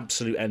the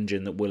absolute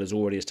engine that Will has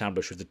already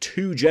established with the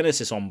 2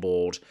 Genesis on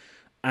board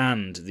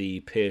and the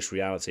Pierce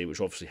Reality, which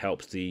obviously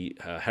helps the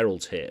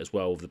Herald's hit as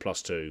well with the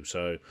 +2.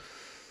 So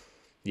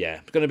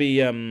yeah, it's going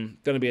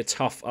to be a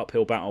tough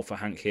uphill battle for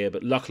Hank here.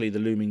 But luckily, the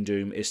Looming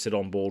Doom is still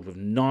on board with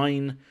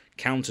 9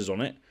 counters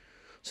on it,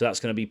 so that's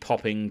going to be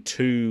popping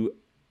two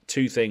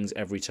things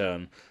every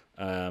turn.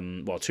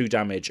 Well, 2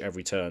 damage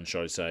every turn,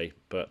 shall I say.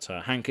 But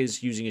Hank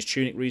is using his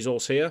Tunic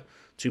resource here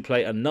to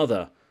play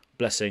another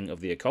Blessing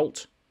of the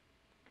Occult.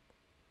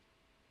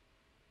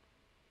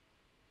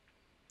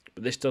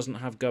 But this doesn't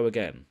have Go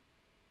Again.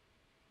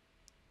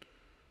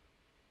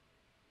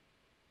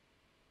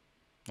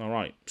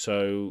 Alright,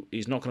 so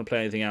he's not going to play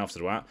anything after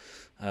that.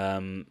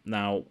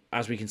 Now,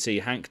 as we can see,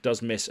 Hank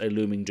does miss a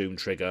Looming Doom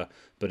trigger,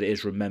 but it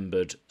is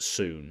remembered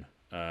soon.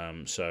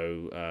 I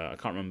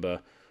can't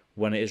remember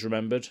when it is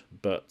remembered,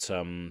 but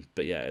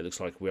yeah, it looks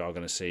like we are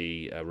going to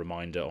see a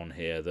reminder on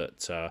here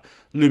that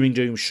Looming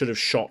Doom should have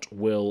shot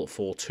Will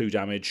for 2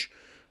 damage.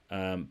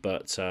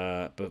 But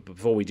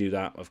before we do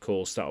that, of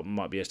course, that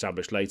might be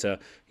established later.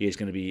 He is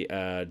going to be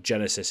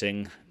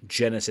genesising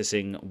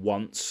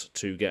once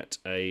to get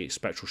a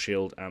Spectral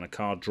Shield and a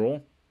card draw.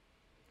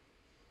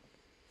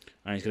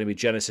 And he's going to be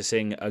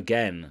genesising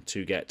again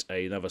to get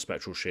another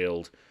Spectral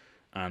Shield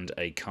and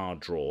a card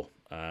draw.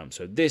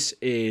 So this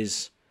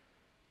is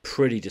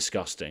pretty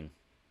disgusting,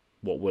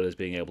 what Will is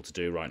being able to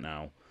do right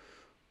now.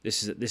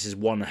 This is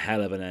one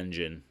hell of an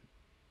engine.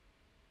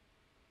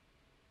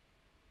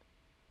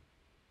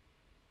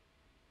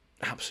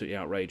 Absolutely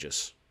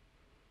outrageous.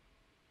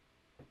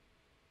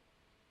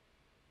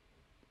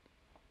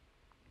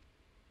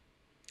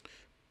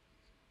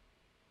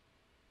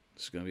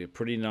 It's going to be a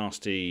pretty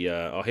nasty...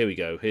 oh, here we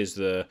go. Here's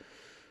the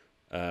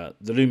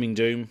Looming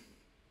Doom.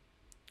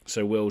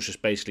 So Will's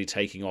just basically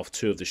taking off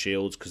 2 of the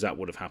shields, because that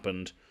would have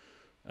happened.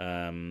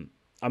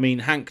 I mean,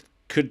 Hank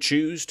could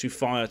choose to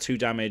fire 2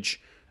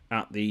 damage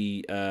at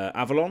the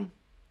Avalon,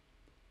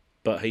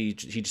 but he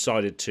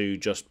decided to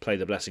just play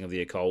the Blessing of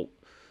the Occult,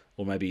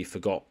 or maybe he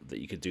forgot that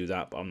you could do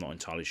that, but I'm not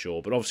entirely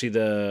sure. But obviously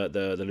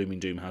the Looming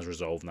Doom has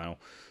resolved now,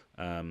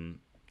 and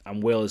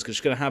Will is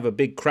just going to have a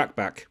big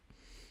crackback.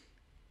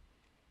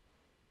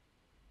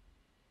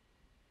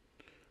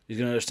 He's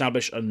going to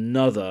establish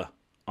another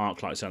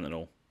Arclight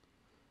Sentinel.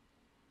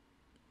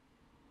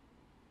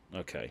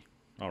 Okay,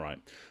 alright.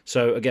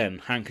 So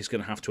again, Hank is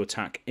going to have to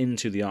attack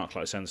into the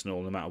Arclight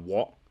Sentinel no matter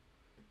what. So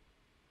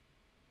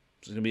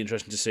it's going to be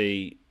interesting to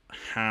see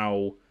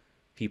how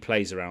he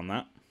plays around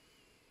that.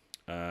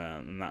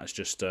 And that's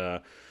just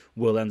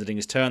Will ending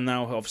his turn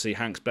now. Obviously,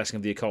 Hank's Blessing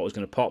of the Occult is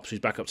going to pop, so he's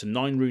back up to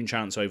 9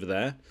 Runechants over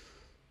there.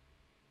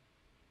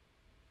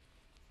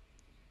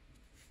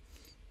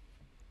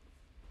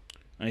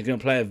 And he's going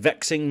to play a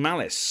Vexing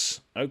Malice.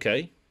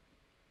 Okay.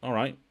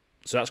 Alright.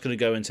 So that's going to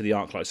go into the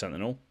Arclight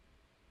Sentinel.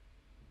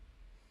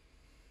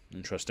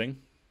 Interesting.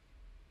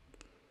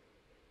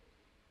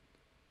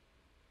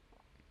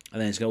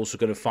 And then he's also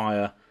going to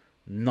fire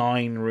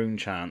 9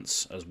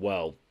 Runechants as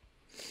well.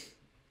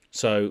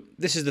 So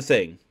this is the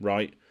thing,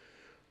 right?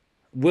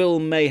 Will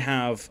may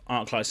have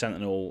Arclight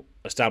Sentinel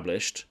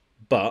established,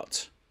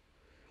 but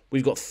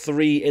we've got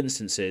 3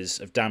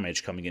 instances of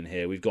damage coming in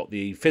here. We've got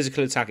the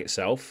physical attack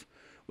itself,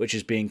 which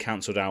is being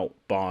cancelled out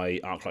by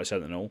Arclight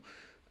Sentinel.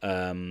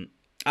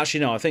 Actually,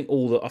 no, I think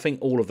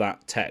all of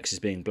that text is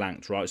being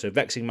blanked, right? So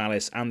Vexing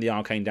Malice and the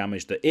arcane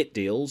damage that it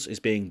deals is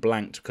being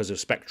blanked because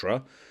of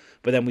Spectra.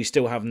 But then we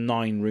still have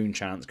 9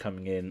 Runechants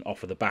coming in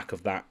off of the back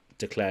of that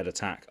declared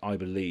attack, I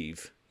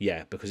believe.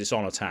 Yeah, because it's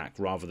on attack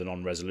rather than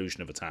on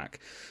resolution of attack.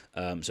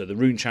 So the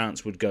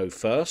Runechants would go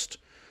first.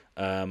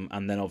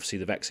 And then obviously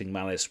the Vexing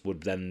Malice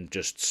would then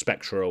just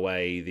Spectra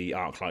away the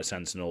Arclight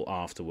Sentinel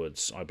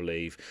afterwards, I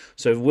believe.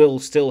 So Will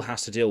still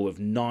has to deal with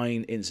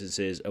 9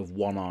 instances of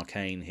 1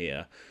 arcane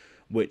here,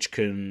 which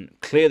can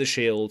clear the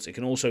shields. It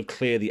can also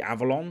clear the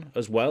Avalon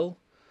as well,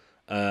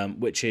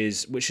 which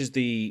is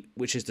the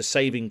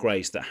saving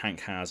grace that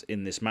Hank has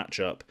in this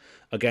matchup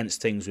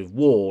against things with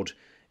Ward.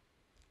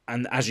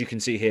 And as you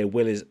can see here,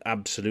 Will is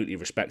absolutely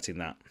respecting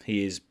that.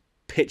 He is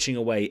pitching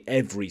away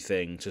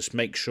everything to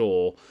make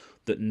sure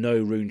that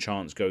no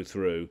Runechants go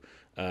through.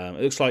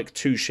 It looks like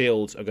 2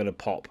 shields are going to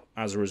pop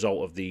as a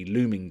result of the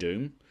Looming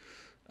Doom.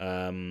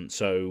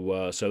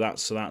 So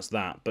that's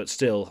that. But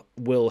still,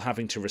 Will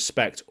having to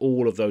respect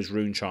all of those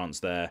Runechants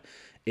there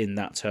in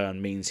that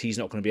turn means he's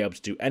not going to be able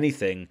to do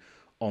anything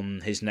on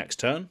his next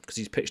turn, because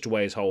he's pitched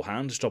away his whole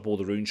hand to stop all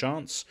the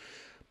Runechants.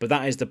 But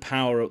that is the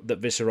power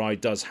that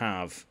Viserai does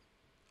have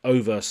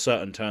over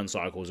certain turn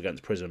cycles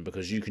against Prism,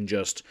 because you can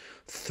just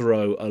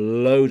throw a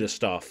load of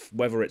stuff,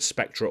 whether it's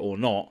Spectra or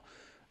not,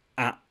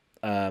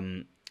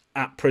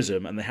 at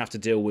Prism, and they have to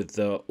deal with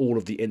all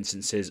of the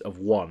instances of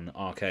 1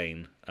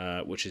 arcane,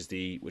 which is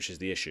the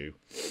issue.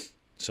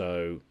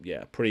 So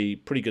yeah, pretty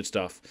good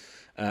stuff.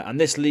 And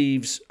this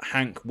leaves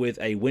Hank with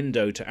a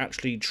window to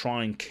actually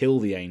try and kill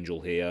the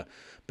Angel here,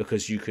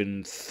 because you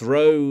can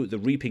throw the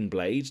Reaping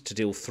Blade to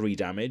deal 3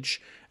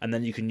 damage, and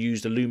then you can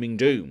use the Looming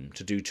Doom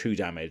to do 2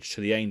 damage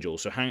to the Angel.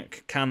 So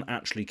Hank can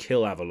actually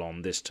kill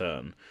Avalon this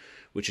turn,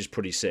 which is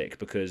pretty sick,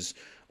 because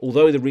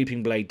although the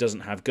Reaping Blade doesn't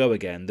have Go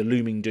Again, the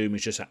Looming Doom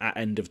is just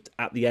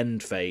at the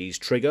end phase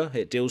trigger.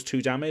 It deals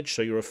 2 damage,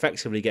 so you're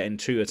effectively getting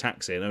 2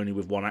 attacks in, only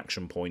with 1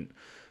 action point,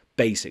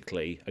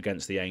 basically,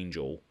 against the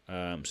Angel.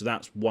 So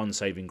that's 1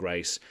 saving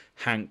grace.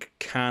 Hank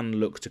can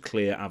look to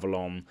clear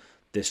Avalon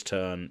this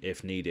turn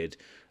if needed.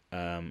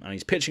 And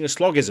he's pitching a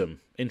Slogism,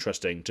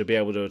 interesting, to be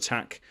able to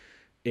attack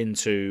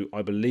into,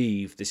 I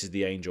believe this is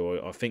the Angel.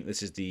 I think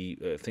this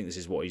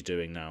is what he's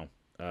doing now.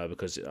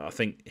 Because I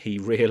think he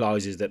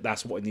realises that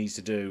that's what he needs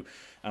to do.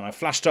 And I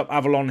flashed up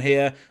Avalon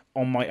here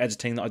on my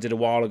editing that I did a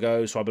while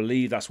ago, so I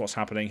believe that's what's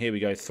happening. Here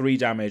we go, 3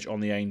 damage on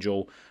the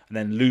Angel, and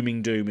then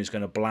Looming Doom is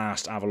going to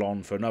blast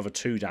Avalon for another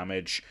 2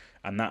 damage,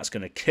 and that's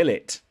going to kill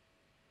it.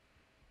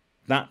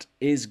 That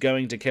is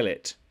going to kill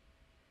it,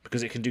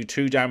 because it can do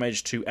 2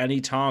 damage to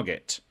any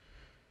target.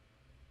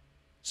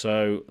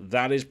 So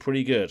that is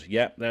pretty good.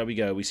 Yep, there we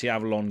go. We see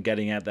Avalon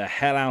getting the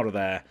hell out of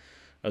there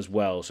as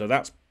well. So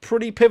that's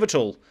pretty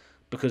pivotal,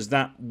 because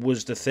that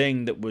was the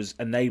thing that was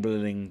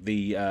enabling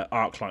the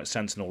Arclight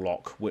Sentinel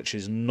lock, which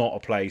is not a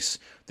place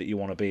that you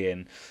want to be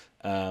in.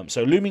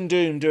 So Looming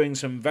Doom doing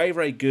some very,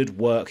 very good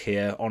work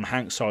here on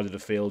Hank's side of the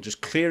field,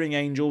 just clearing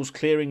Angels,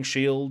 clearing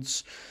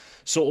shields,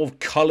 sort of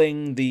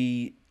culling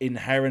the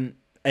inherent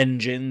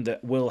engine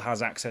that Will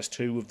has access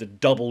to with the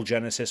double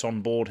Genesis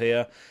on board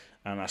here.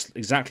 And that's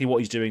exactly what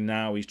he's doing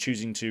now. He's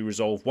choosing to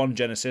resolve 1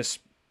 Genesis.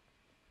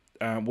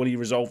 Will he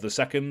resolve the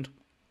second?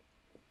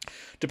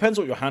 Depends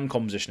what your hand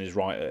composition is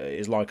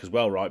like as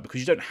well, right? Because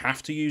you don't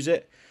have to use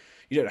it.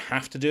 You don't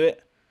have to do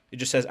it. It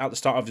just says at the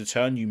start of the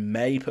turn you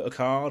may put a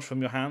card from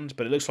your hand,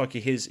 but it looks like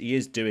he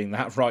is doing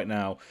that right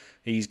now.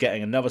 He's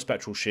getting another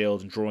Spectral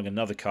Shield and drawing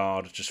another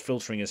card, just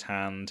filtering his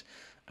hand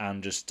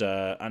and just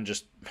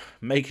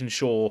making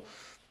sure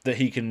that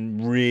he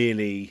can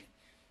really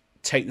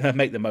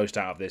make the most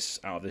out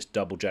of this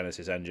double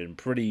Genesis engine.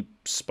 Pretty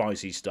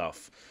spicy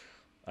stuff.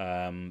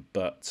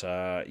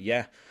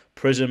 Yeah,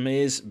 Prism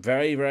is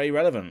very, very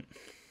relevant.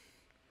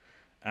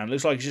 And it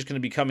looks like he's just going to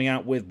be coming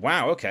out with,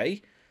 wow,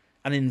 okay,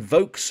 an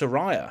Invoke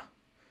Soraya.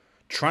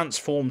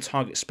 Transform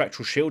target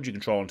Spectral Shield you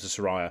control into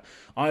Soraya.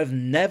 I have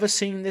never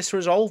seen this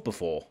resolve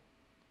before.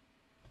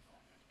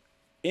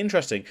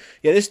 Interesting.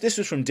 Yeah, this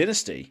was from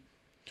Dynasty.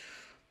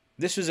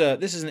 This is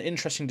an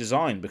interesting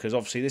design because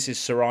obviously this is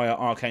Soraya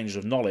Archangel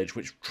of Knowledge,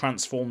 which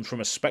transformed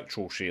from a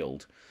Spectral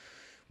Shield,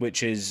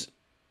 which is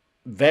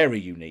very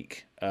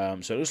unique. So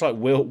it looks like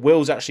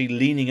Will's actually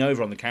leaning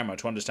over on the camera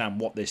to understand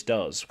what this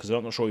does, because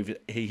I'm not sure if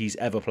he's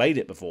ever played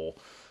it before.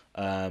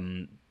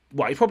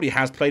 Well, he probably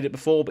has played it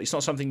before, but it's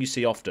not something you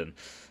see often.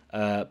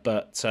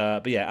 But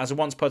yeah, as a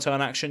once per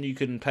turn action, you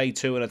can pay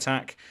 2 and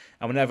attack,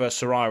 and whenever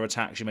Soraya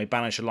attacks, you may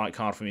banish a light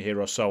card from your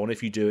hero soul, and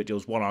if you do, it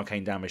deals 1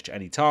 arcane damage to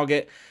any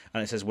target.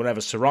 And it says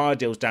whenever Soraya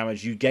deals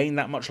damage, you gain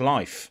that much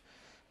life.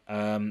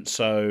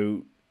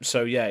 So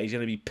yeah, he's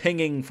going to be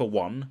pinging for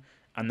 1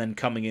 and then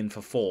coming in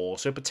for 4.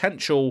 So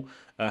potential.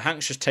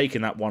 Hank's just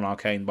taken that 1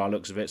 arcane by the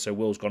looks of it, so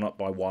Will's gone up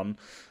by 1.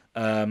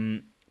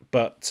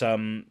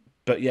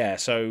 But yeah,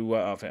 so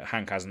I think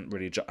Hank hasn't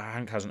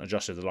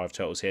adjusted the life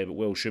totals here, but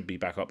Will should be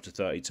back up to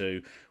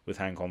 32 with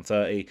Hank on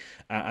 30.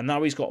 And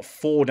now he's got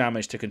 4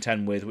 damage to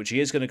contend with, which he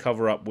is going to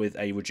cover up with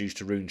a reduced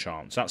to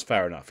Runechants. So that's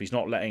fair enough. He's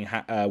not letting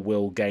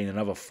Will gain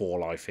another 4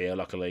 life here,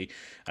 luckily,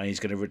 and he's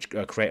going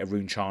to create a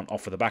Runechant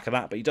off of the back of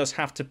that. But he does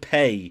have to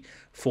pay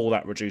for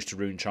that reduced to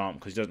Runechant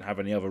because he doesn't have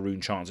any other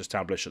Runechants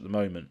established at the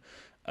moment.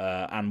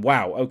 And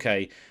wow,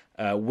 okay.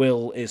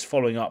 Will is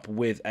following up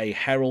with a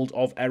Herald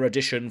of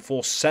Erudition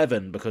for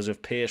 7 because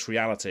of Pierce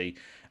Reality.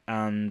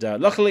 And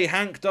luckily,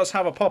 Hank does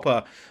have a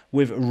popper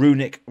with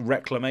Runic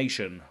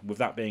Reclamation, with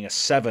that being a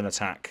 7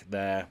 attack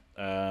there.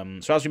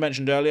 So as we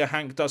mentioned earlier,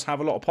 Hank does have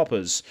a lot of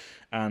poppers,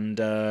 and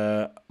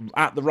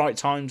at the right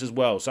times as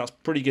well. So that's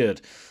pretty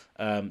good.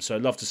 So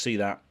I'd love to see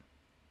that.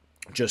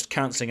 Just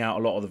cancelling out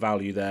a lot of the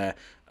value there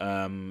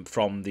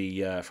from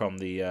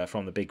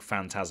the big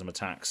Phantasm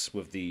attacks,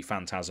 with the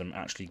Phantasm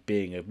actually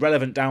being a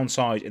relevant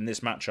downside in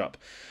this matchup.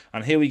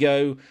 And here we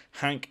go.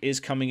 Hank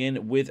is coming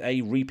in with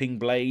a Reaping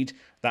Blade.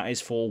 That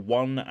is for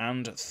 1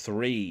 and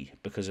 3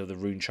 because of the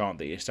rune chant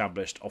that he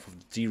established off of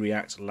the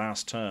D-React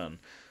last turn.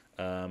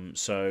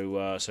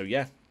 So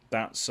yeah,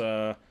 that's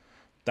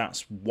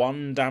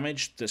 1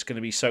 damage that's going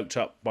to be soaked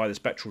up by the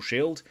Spectral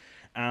Shield,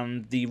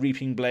 and the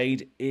Reaping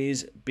Blade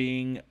is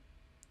being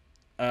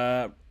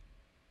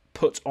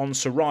put on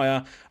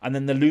Soraya, and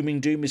then the Looming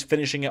Doom is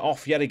finishing it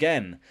off yet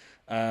again.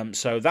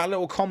 So that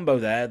little combo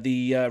there,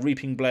 the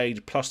Reaping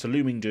Blade plus the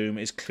Looming Doom,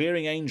 is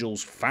clearing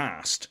angels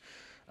fast.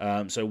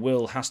 So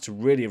Will has to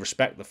really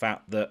respect the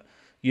fact that,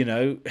 you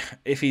know,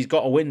 if he's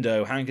got a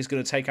window, Hank is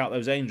going to take out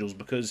those angels,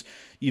 because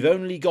you've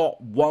only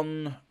got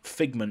 1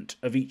 figment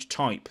of each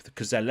type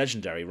because they're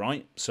legendary,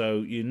 right? So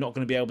you're not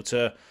going to be able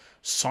to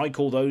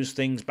cycle those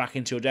things back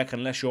into your deck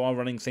unless you are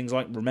running things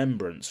like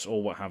Remembrance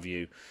or what have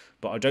you.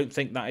 But I don't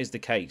think that is the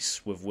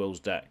case with Will's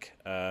deck.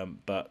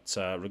 But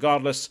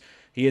regardless,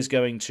 he is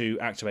going to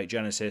activate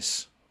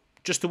Genesis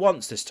just the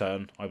once this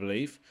turn, I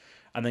believe,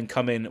 and then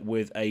come in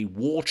with a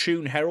War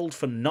Tune Herald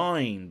for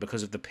 9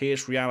 because of the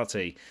Pierce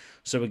Reality.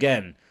 So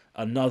again,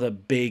 another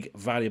big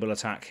valuable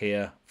attack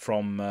here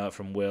from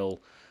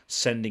Will,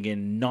 sending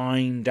in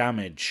 9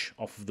 damage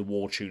off of the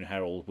War Tune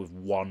Herald with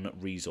 1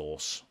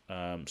 resource.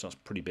 So that's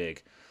pretty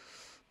big.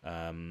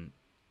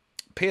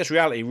 Pierce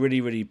Reality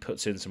really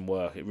puts in some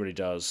work. It really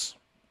does.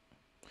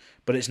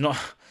 But it's not.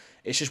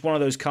 It's just one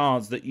of those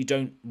cards that you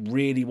don't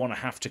really want to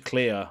have to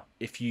clear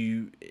if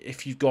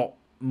you've got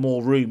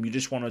more room. You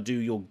just want to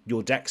do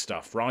your deck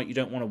stuff, right? You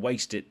don't want to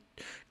waste it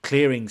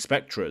clearing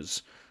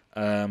Spectras.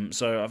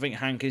 So I think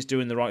Hank is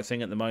doing the right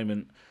thing at the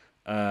moment,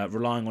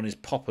 relying on his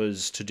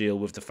poppers to deal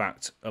with the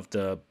fact of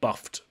the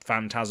buffed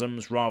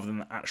Phantasms rather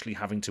than actually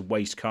having to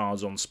waste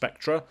cards on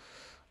Spectra.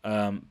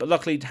 But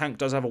luckily, Hank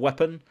does have a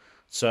weapon.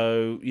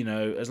 So, you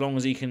know, as long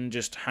as he can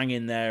just hang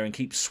in there and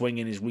keep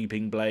swinging his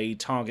Reaping Blade,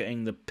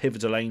 targeting the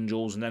Pivotal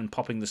Angels, and then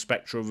popping the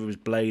Spectra with his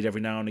blade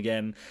every now and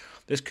again,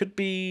 this could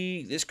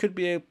be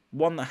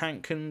one that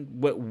Hank can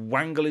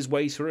wangle his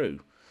way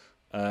through.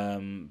 Yeah,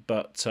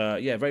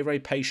 very, very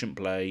patient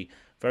play,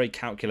 very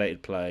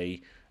calculated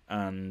play,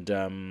 and,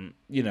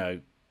 you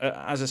know,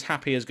 as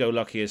happy as go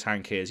lucky as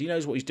Hank is, he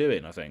knows what he's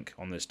doing, I think,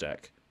 on this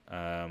deck.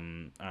 Yeah,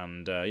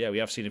 we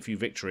have seen a few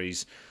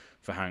victories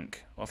for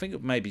Hank. I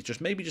think maybe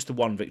just the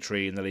 1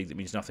 victory in the league that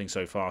means nothing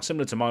so far,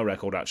 similar to my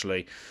record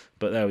actually,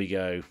 but there we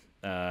go.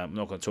 I'm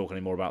not going to talk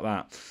any more about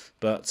that.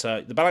 But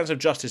the Balance of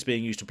Justice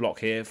being used to block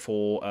here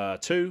for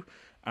 2,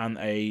 and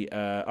a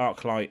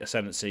Arclight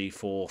Ascendancy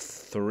for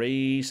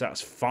 3, so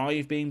that's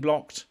 5 being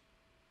blocked.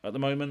 at the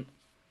moment.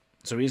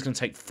 So he's going to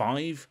take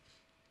 5.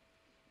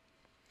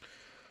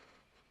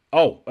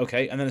 Oh,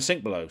 okay, and then a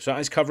sink below. So that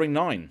is covering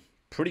 9.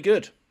 Pretty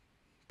good.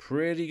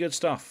 Pretty good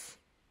stuff.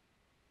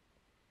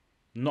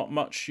 Not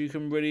much you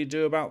can really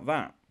do about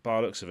that,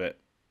 by the looks of it.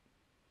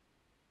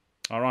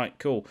 Alright,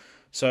 cool.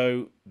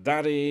 So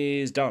that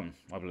is done,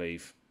 I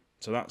believe.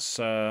 So that's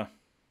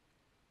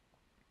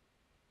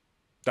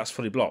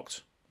fully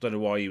blocked. Don't know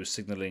why he was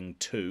signalling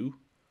 2.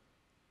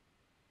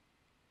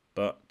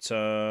 But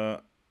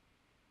there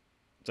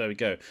we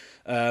go.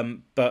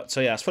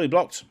 So yeah, it's fully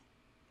blocked.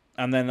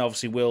 And then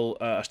obviously Will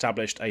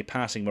established a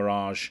passing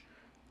mirage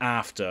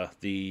after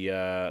the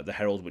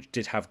Herald, which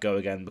did have go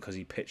again because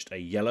he pitched a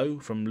yellow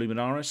from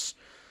Luminaris.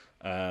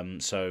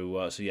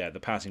 So yeah, the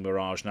passing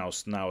mirage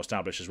now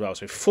established as well.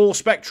 So 4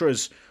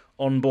 Spectras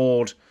on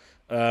board.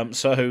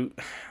 So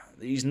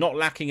he's not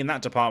lacking in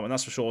that department,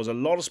 that's for sure. There's a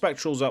lot of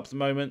Spectrals up at the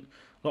moment.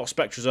 A lot of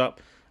Spectras up.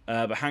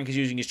 But Hank is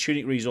using his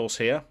Tunic resource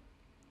here.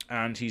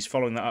 And he's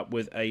following that up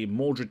with a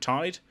Mordred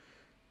Tide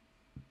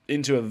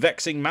into a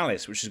Vexing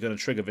Malice, which is going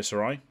to trigger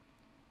Viserai.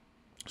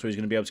 So he's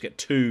going to be able to get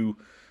 2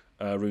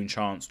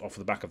 Runechants off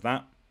the back of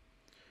that.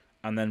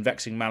 And then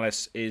Vexing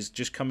Malice is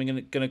just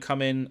going to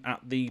come in at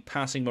the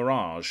Passing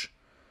Mirage,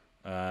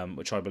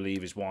 which I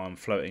believe is why I'm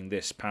floating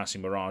this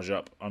Passing Mirage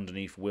up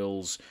underneath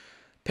Will's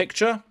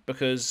picture.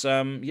 Because,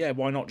 yeah,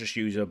 why not just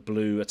use a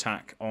blue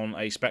attack on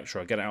a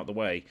Spectra, get it out of the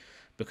way.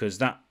 Because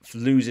that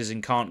loses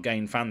and can't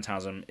gain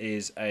Phantasm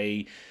is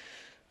a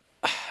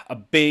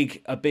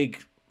big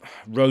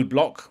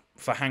roadblock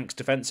for Hank's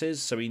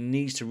defences, so he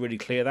needs to really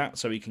clear that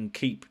so he can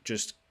keep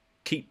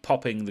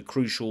popping the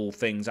crucial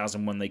things as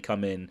and when they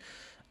come in,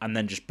 and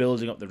then just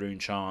building up the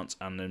Runechants,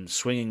 and then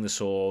swinging the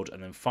sword,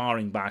 and then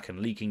firing back and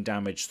leaking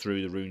damage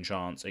through the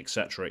Runechants,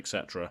 etc,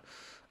 etc.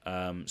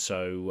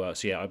 So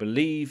yeah, I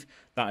believe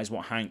that is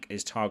what Hank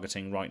is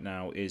targeting right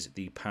now, is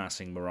the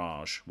Passing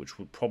Mirage, which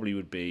would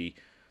be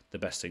the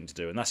best thing to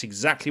do, and that's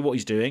exactly what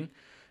he's doing.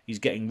 He's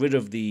getting rid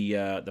of the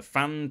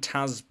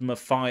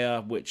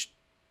Phantasmafire, which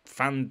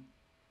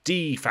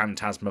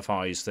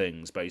de-phantasmifies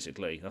things,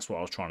 basically. That's what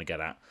I was trying to get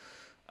at.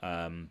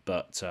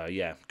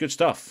 Yeah, good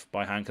stuff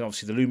by Hank. And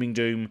obviously the Looming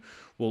Doom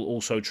will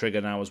also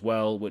trigger now as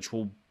well, which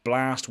will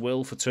blast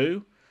Will for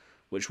 2,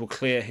 which will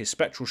clear his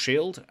Spectral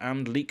Shield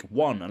and leak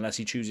 1, unless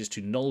he chooses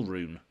to Null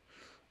Rune.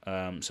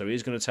 So he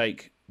is going to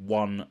take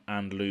 1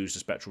 and lose the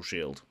Spectral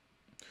Shield.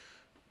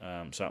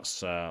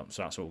 So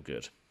that's all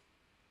good.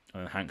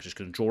 And Hank's just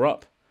going to draw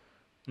up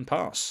and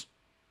pass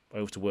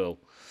over to Will.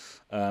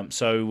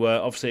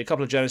 Obviously a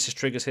couple of Genesis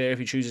triggers here if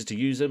he chooses to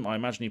use them. I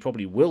imagine he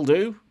probably will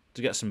do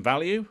to get some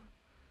value,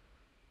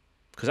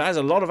 because that is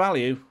a lot of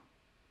value.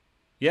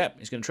 Yep,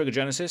 he's going to trigger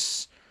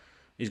Genesis.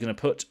 He's going to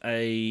put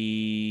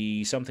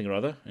a something or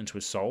other into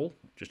his soul.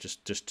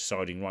 Just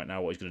deciding right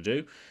now what he's going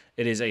to do.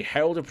 It is a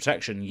Herald of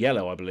Protection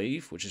yellow, I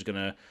believe, which is going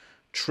to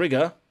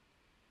trigger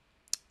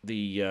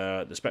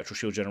the Spectral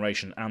Shield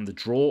generation and the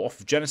draw off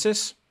of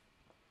Genesis,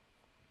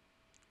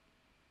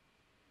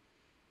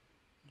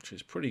 which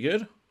is pretty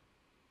good.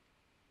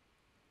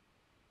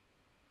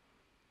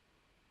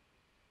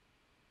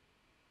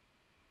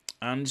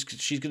 And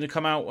she's going to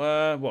come out,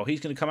 he's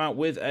going to come out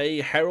with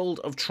a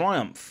Herald of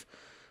Triumph.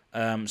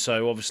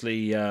 So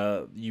obviously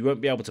you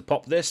won't be able to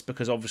pop this,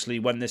 because obviously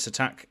when this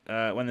attacks,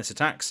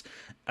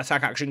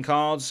 attack action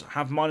cards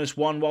have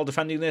 -1 while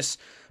defending this.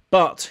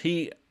 But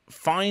he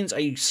finds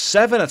a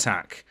 7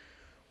 attack,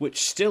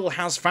 which still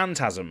has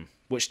Phantasm,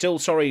 which still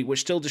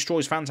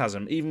destroys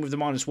Phantasm, even with the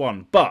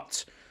 -1.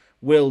 But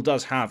Will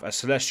does have a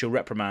Celestial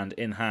Reprimand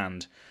in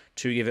hand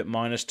to give it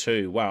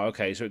 -2. Wow,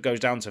 okay, so it goes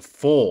down to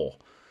 4.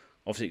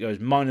 Obviously, it goes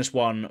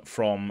 -1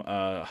 from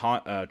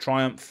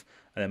Triumph,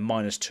 and then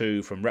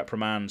 -2 from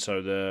Reprimand.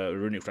 So the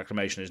Runic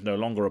Reclamation is no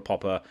longer a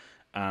popper,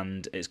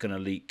 and it's going to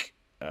leak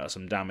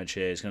some damage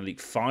here. It's going to leak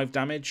 5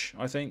 damage,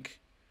 I think.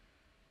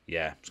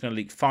 Yeah, it's going to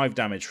leak 5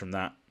 damage from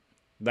that.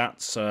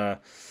 That's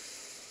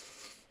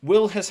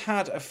Will has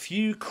had a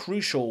few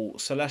crucial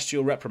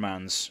Celestial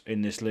Reprimands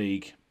in this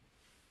league,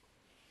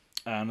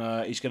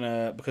 and he's going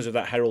to, because of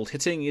that Herald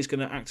hitting, he's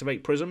going to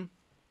activate Prism.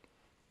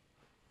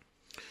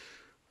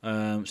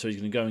 So he's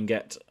going to go and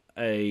get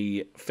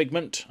a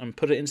Figment and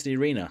put it into the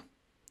arena.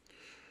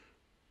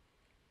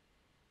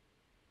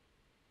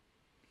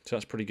 So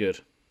that's pretty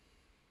good.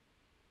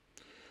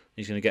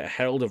 He's going to get a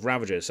Herald of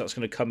Ravagers. So that's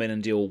going to come in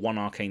and deal 1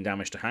 arcane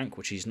damage to Hank,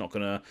 which he's not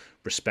going to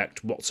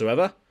respect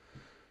whatsoever.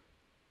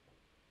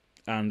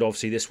 And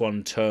obviously this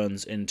one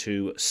turns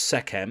into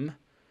Sekhem,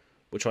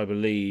 which I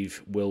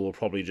believe will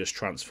probably just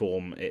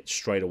transform it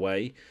straight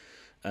away.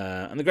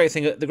 And the great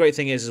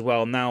thing is as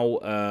well, now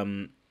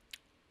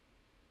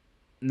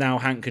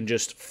Hank can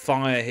just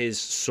fire his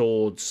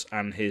swords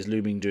and his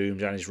Looming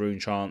Dooms and his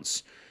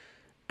Runechants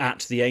at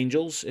the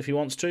Angels if he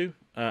wants to,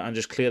 and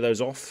just clear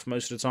those off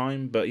most of the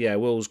time. But yeah,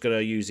 Will's going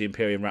to use the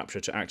Empyrean Rapture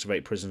to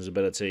activate Prism's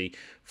ability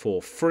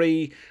for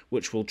free,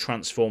 which will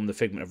transform the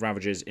Figment of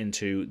Ravages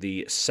into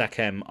the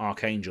Sekhem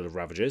Archangel of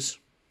Ravages.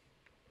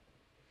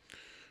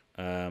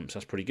 So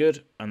that's pretty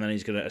good. And then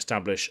he's going to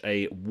establish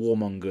a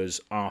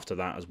Warmongers after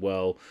that as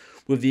well,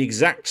 with the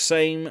exact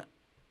same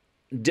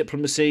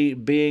diplomacy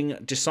being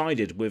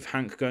decided, with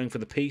Hank going for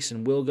the peace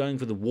and Will going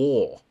for the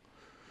war.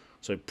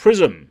 So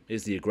Prism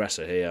is the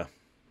aggressor here.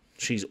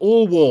 She's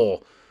all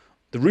war.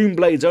 The Rune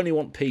Blades only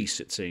want peace,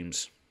 it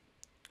seems.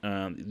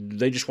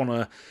 They just want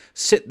to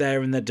sit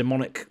there in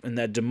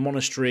their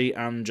demonastery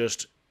and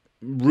just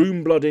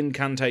rune blood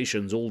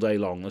incantations all day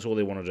long. That's all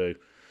they want to do.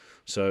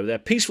 So they're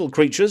peaceful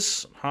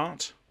creatures,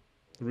 Heart,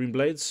 the Rune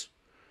Blades.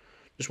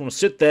 Just want to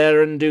sit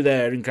there and do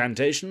their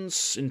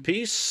incantations in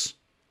peace.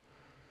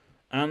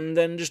 And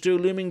then just do a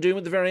Looming Doom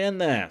at the very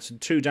end there. So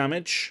 2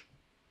 damage.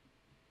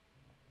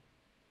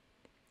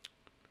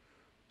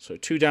 So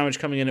 2 damage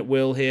coming in at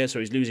Will here. So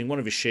he's losing one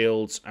of his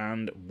shields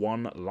and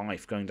 1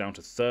 life, going down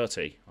to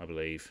 30, I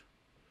believe.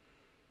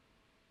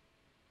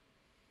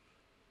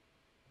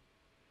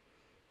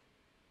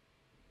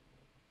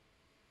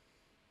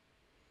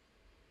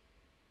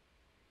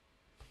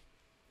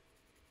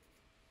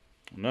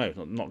 No,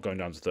 not going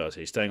down to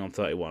 30. He's staying on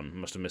 31.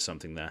 Must have missed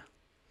something there.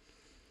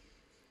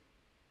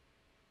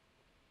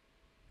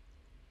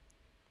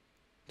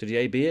 Did he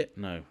AB it?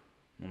 No.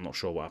 I'm not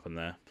sure what happened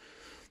there.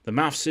 The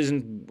maths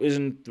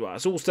isn't well,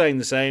 it's all staying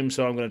the same,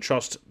 so I'm going to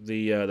trust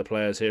the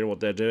players here and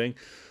what they're doing.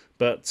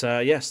 But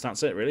yes,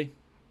 that's it really.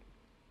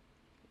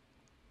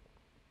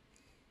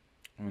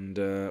 And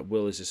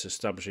Will is just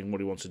establishing what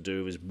he wants to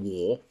do with his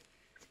war.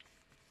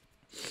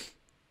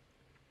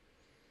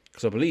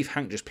 Because I believe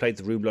Hank just played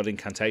the Rune Blood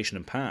incantation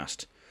and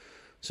passed.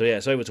 So yeah,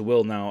 it's over to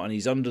Will now, and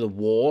he's under the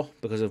war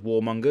because of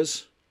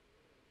Warmongers.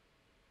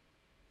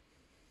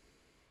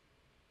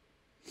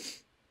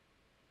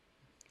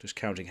 Just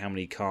counting how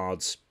many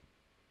cards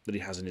that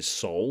he has in his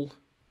soul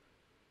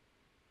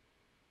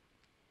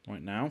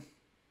right now.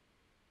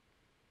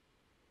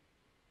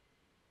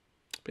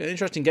 But an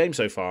interesting game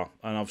so far.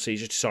 And obviously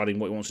he's just deciding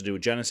what he wants to do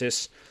with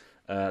Genesis.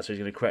 So he's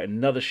going to create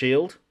another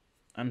shield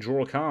and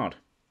draw a card.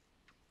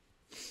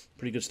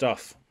 Pretty good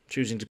stuff.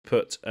 Choosing to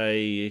put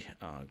a...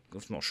 I'm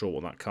not sure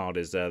what that card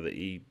is there that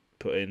he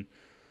put in.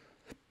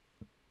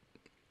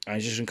 And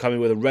he's just going to come in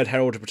with a Red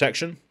Herald of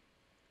Protection,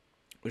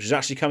 which is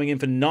actually coming in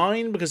for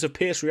 9 because of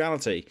Pierce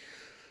Reality.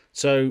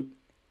 So,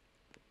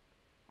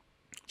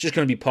 just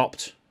going to be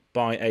popped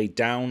by a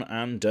Down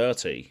and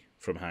Dirty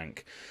from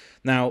Hank.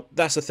 Now,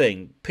 that's the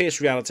thing.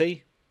 Pierce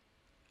Reality,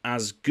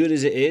 as good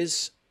as it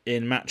is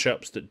in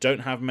matchups that don't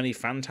have many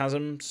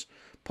Phantasms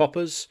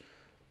poppers,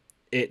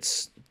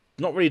 it's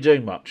not really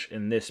doing much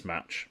in this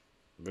match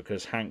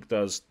because Hank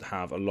does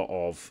have a lot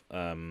of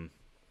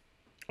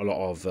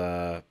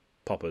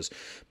poppers.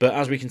 But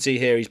as we can see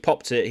here, he's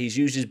popped it, he's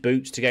used his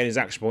boots to gain his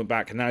action point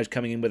back, and now he's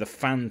coming in with a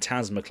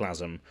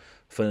Phantasmaclasm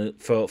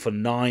for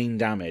 9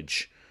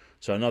 damage.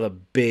 So another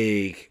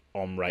big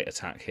on-rate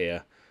attack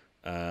here.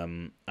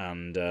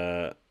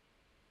 They're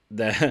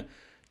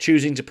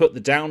choosing to put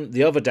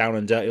the other Down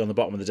and Dirty on the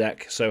bottom of the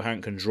deck so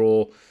Hank can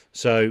draw.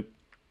 So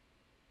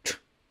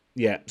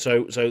yeah,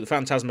 so the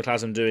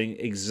Phantasmaclasm doing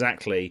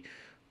exactly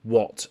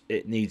what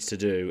it needs to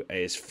do,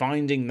 is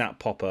finding that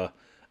popper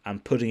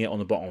and putting it on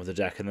the bottom of the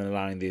deck and then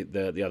allowing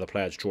the other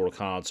player to draw a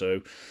card.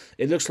 So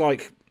it looks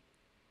like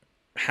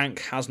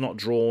Hank has not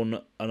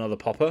drawn another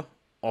popper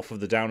off of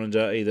the Down and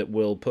Dirty that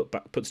will put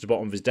to the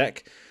bottom of his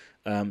deck.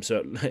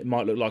 So it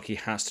might look like he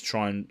has to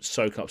try and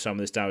soak up some of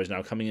this damage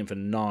now. Coming in for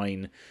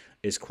 9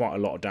 is quite a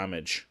lot of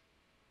damage.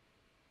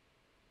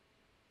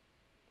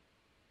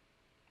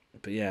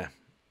 But yeah,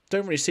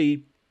 don't really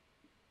see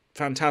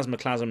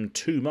Phantasmaclasm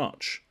too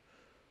much.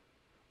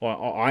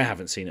 Well, I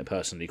haven't seen it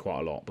personally quite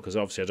a lot because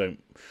obviously I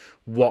don't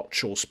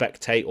watch or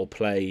spectate or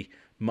play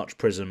much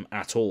Prism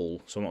at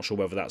all. So I'm not sure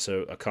whether that's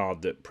a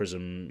card that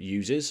Prism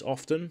uses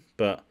often.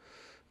 But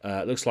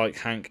it looks like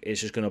Hank is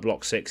just going to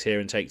block 6 here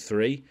and take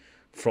 3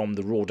 from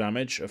the raw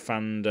damage of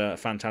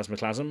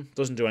Phantasmaclasm.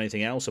 Doesn't do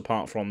anything else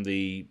apart from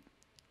the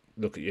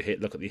look at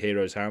the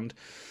hero's hand.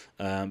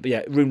 But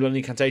yeah, Rune Blood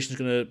Incantation is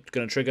going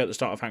to trigger at the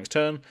start of Hank's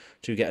turn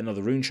to get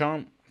another Rune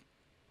Chant.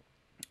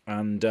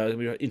 And it'll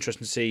be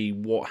interesting to see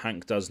what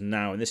Hank does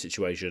now in this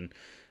situation.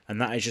 And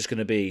that is just going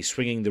to be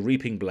swinging the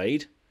Reaping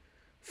Blade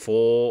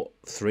for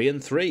 3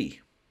 and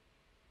 3.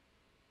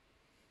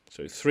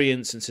 So 3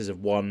 instances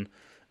of 1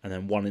 and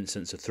then 1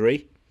 instance of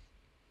 3.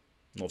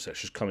 Obviously,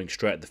 that's just coming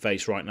straight at the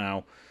face right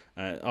now.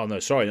 Oh, no,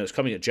 sorry, no, it's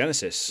coming at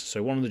Genesis.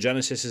 So one of the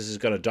Genesises is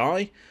going to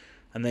die.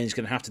 And then he's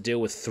going to have to deal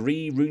with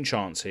 3 Rune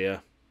Chants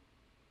here.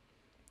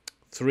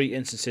 3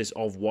 instances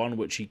of 1,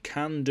 which he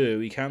can do.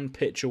 He can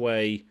pitch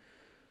away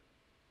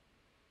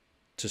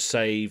to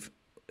save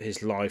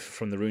his life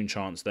from the Rune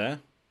Chants there.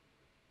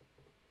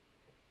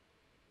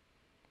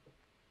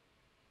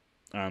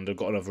 And I've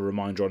got another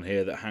reminder on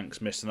here that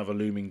Hank's missed another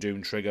Looming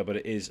Doom trigger, but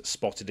it is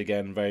spotted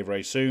again very,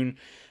 very soon.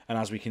 And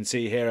as we can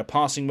see here, a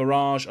Passing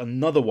Mirage,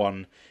 another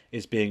one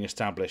is being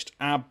established.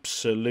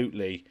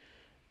 Absolutely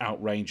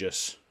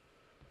outrageous.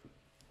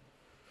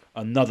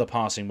 Another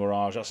Passing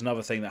Mirage. That's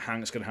another thing that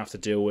Hank's going to have to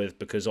deal with,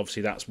 because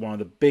obviously that's one of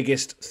the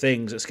biggest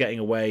things that's getting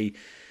in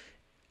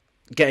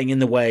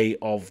the way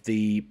of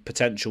the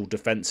potential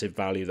defensive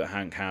value that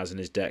Hank has in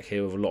his deck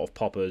here with a lot of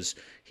poppers.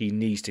 He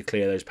needs to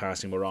clear those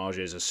Passing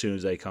Mirages as soon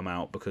as they come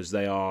out, because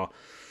they are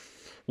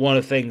one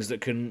of the things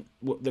that can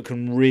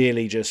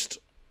really just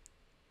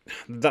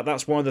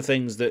that's one of the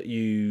things that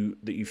you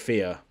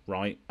fear,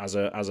 right? As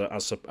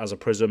a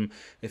Prism,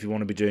 if you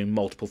want to be doing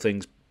multiple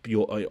things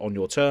on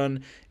your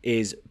turn,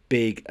 is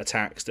big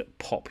attacks that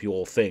pop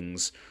your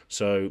things.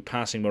 So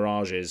passing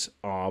mirages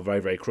are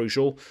very, very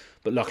crucial.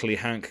 But luckily,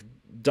 Hank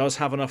does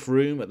have enough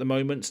room at the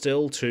moment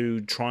still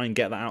to try and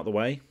get that out of the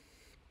way.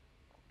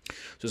 So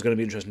it's going to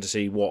be interesting to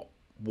see what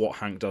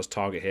Hank does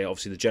target here.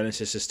 Obviously, the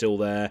Genesis is still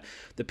there.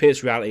 The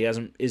Pierce Reality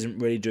isn't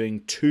really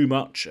doing too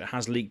much. It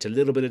has leaked a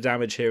little bit of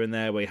damage here and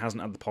there where he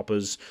hasn't had the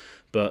poppers.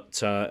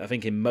 But I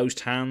think in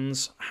most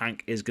hands,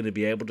 Hank is going to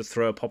be able to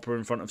throw a popper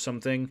in front of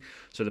something.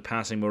 So the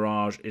passing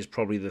Mirage is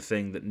probably the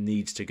thing that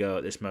needs to go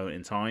at this moment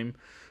in time,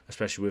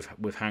 especially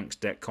with Hank's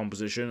deck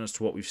composition as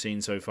to what we've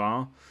seen so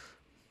far.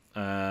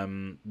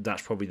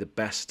 That's probably the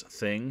best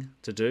thing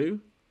to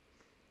do.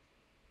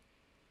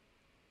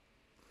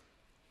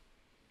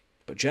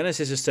 But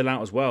Genesis is still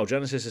out as well.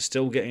 Genesis is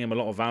still getting him a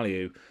lot of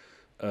value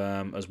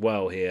as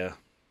well here.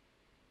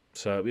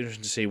 So it'll be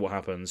interesting to see what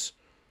happens.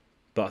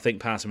 But I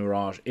think Passing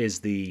Mirage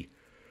is the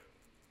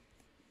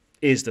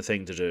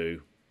thing to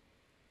do.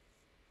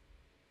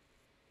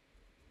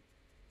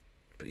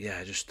 But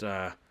yeah, just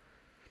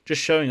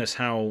showing us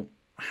how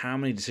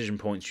many decision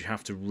points you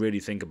have to really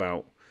think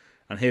about.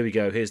 And here we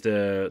go. Here's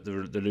the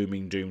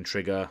Looming Doom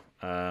trigger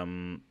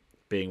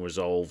being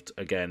resolved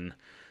again.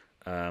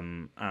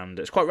 And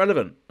it's quite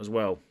relevant as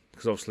well,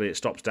 because obviously it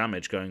stops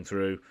damage going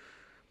through.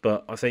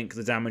 But I think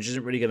the damage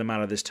isn't really going to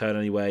matter this turn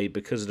anyway,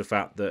 because of the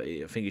fact that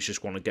I think he's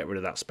just want to get rid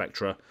of that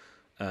Spectra.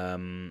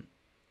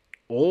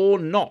 Or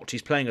not.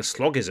 He's playing a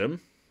Slogism.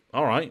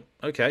 Alright,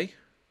 okay.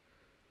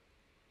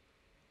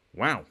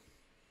 Wow.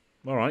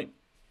 Alright.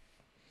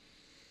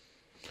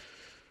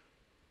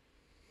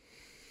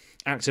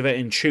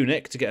 Activating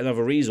Tunic to get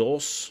another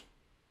resource.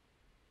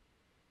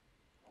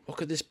 What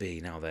could this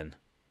be now then?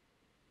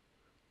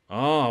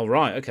 Oh,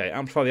 right, okay.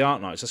 Amplify the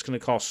Arc Knights. That's going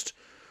to cost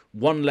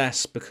 1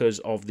 less because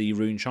of the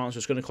Runechants. So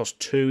it's going to cost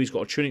 2. He's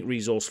got a Tunic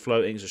resource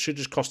floating, so it should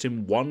just cost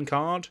him 1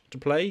 card to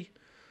play.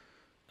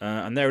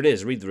 And there it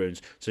is. Read the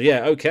runes. So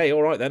yeah, okay,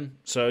 all right then.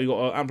 So you've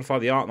got to Amplify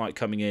the Arc Knight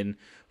coming in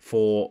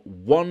for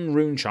 1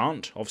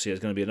 Runechant. Obviously, there's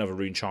going to be another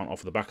Runechant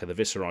off the back of the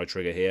Viserai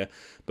trigger here.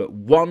 But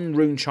 1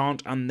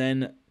 Runechant and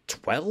then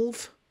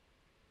 12?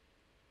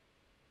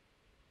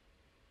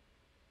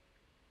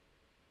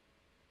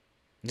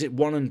 Is it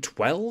 1 and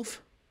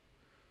 12?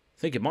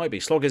 I think it might be.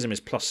 Slogism is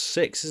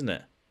 +6, isn't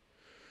it?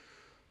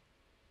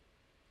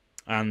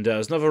 And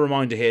there's another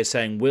reminder here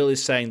saying Will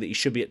is saying that he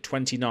should be at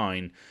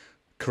 29.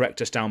 Correct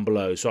us down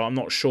below. So I'm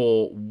not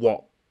sure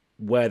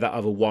where that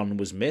other 1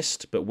 was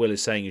missed, but Will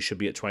is saying he should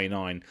be at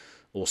 29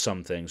 or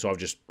something. So I've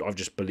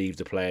just believed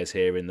the players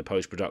here in the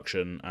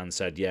post-production and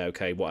said, yeah,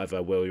 okay,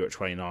 whatever, Will, you're at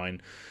 29.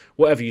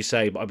 Whatever you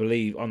say, but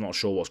I'm not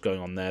sure what's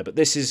going on there. But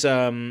this is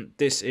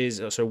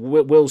so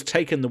Will's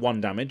taken the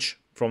 1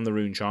 damage from the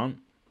Runechant.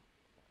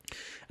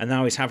 And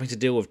now he's having to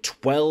deal with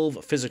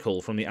 12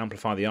 physical from the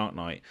Amplify the Arc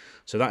Knight.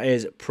 So that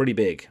is pretty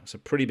big. It's a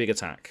pretty big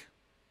attack.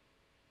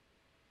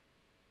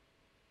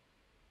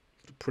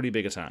 Pretty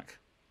big attack.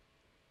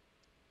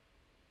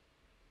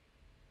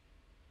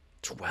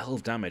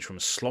 12 damage from a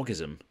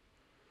Slogism.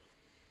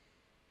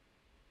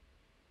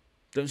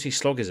 Don't see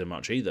Slogism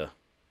much either.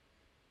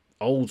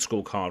 Old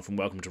school card from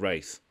Welcome to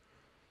Wraith.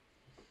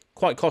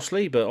 Quite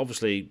costly, but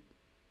obviously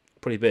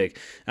pretty big.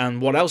 And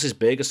what else is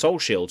big? A Soul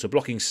Shield. So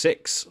blocking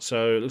 6.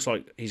 So it looks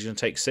like he's going to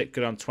take 6,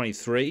 go down to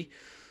 23.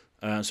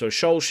 So a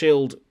Soul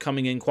Shield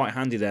coming in quite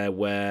handy there,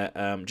 where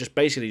just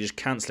basically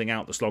cancelling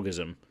out the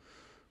Slogism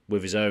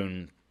with his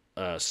own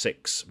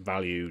 6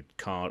 value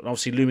card. And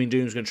obviously Looming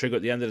Doom is going to trigger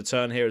at the end of the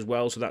turn here as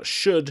well. So that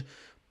should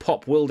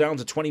pop Will down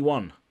to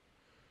 21.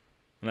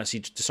 Unless he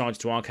decides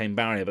to Arcane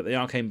Barrier. But the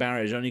Arcane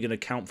Barrier is only going to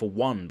count for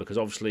 1, because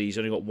obviously he's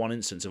only got 1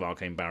 instance of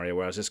Arcane Barrier,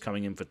 whereas this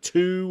coming in for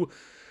 2.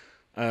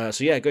 So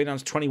yeah, going down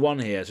to 21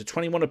 here. So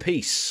 21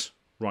 apiece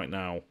right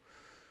now.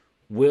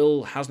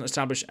 Will hasn't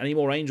established any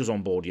more Angels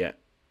on board yet.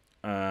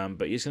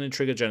 But he's going to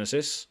trigger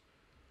Genesis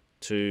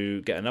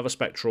to get another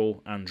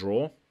Spectral and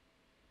draw.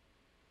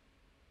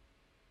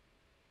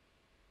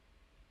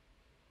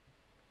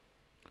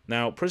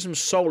 Now, Prism's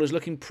Soul is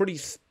looking pretty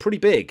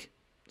big.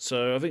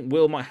 So I think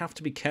Will might have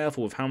to be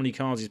careful with how many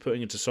cards he's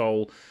putting into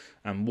Soul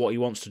and what he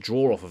wants to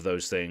draw off of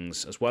those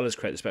things, as well as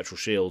create the Spectral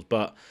Shield.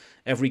 But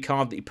every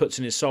card that he puts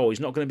in his Soul, he's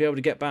not going to be able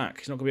to get back.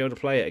 He's not going to be able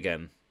to play it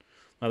again.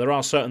 Now, there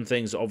are certain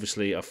things that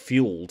obviously are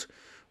fueled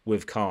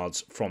with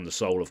cards from the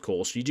Soul, of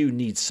course. You do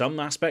need some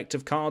aspect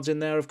of cards in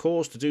there, of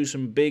course, to do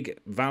some big,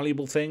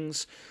 valuable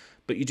things.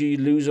 But you do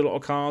lose a lot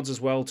of cards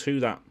as well to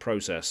that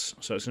process.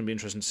 So it's going to be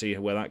interesting to see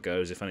where that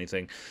goes, if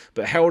anything.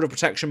 But Herald of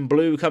Protection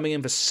Blue coming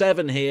in for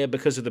 7 here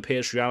because of the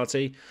Pierce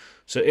Reality.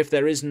 So if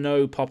there is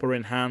no popper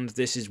in hand,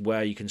 this is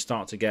where you can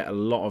start to get a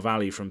lot of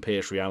value from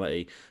Pierce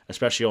Reality,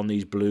 especially on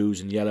these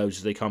blues and yellows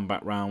as they come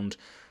back round.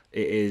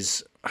 It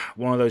is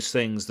one of those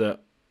things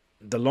that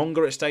the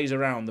longer it stays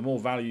around, the more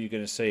value you're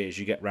going to see as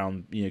you get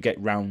round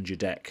your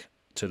deck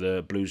to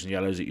the blues and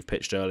yellows that you've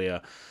pitched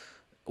earlier.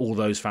 all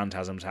those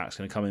Phantasm attacks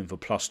going to come in for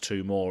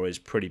 +2 more is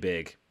pretty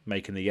big,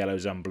 making the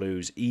yellows and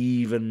blues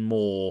even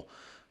more,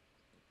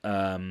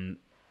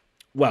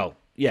 well,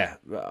 yeah,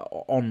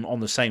 on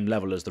the same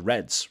level as the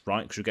reds,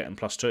 right? Because you're getting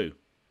 +2.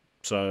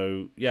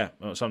 So, yeah,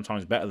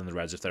 sometimes better than the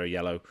reds if they're a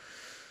yellow,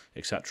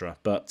 etc.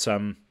 But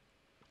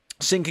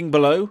sinking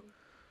below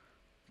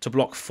to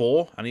block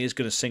 4, and he is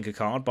going to sink a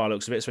card by the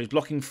looks of it. So he's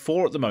blocking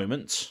 4 at the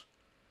moment.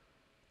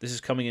 This is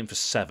coming in for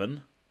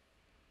 7.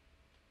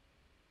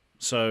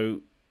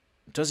 So,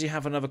 does he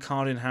have another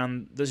card in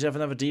hand? Does he have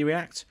another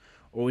D-React?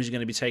 Or is he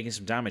going to be taking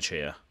some damage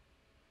here?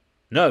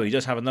 No, he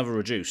does have another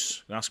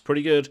reduce. That's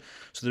pretty good.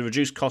 So the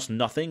reduce costs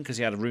nothing because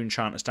he had a rune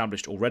chant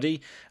established already.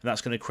 And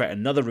that's going to create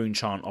another rune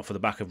chant off of the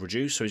back of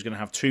reduce. So he's going to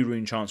have 2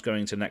 rune chants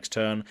going into next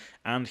turn.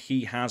 And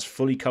he has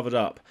fully covered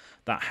up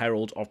that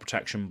Herald of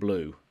Protection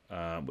blue,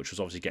 which was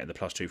obviously getting the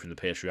 +2 from the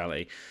Pierce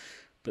Reality.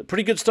 But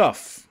pretty good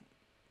stuff.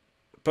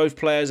 Both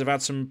players have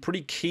had some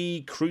pretty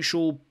key,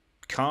 crucial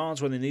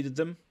cards when they needed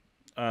them.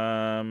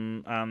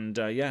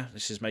 Yeah,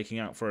 this is making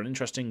out for an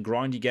interesting,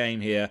 grindy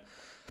game here.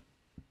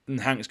 And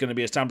Hank's going to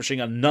be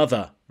establishing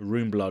another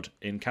Runeblood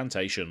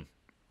incantation.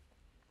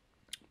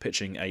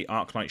 Pitching a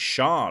Arcanite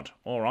Shard.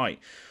 Alright.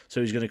 So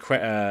he's going to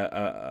create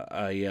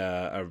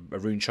a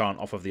rune chant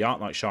off of the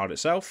Arcanite Shard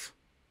itself.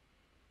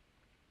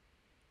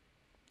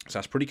 So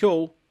that's pretty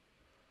cool.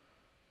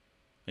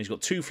 He's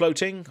got 2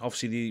 floating.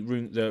 Obviously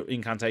the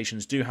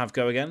incantations do have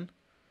go again.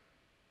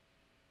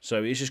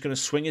 So he's just going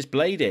to swing his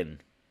blade in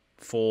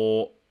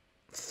for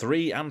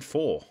 3 and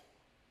 4.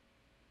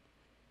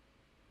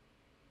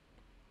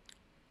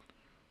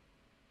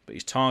 But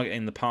he's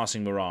targeting the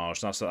Passing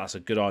Mirage. That's a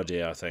good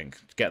idea, I think.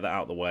 Get that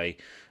out of the way.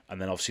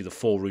 And then obviously the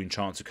 4 rune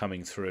chants are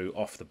coming through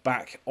off the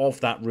back of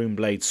that rune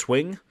blade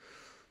swing.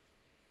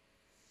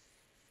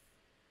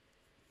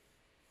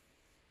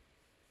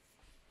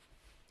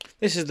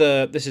 This is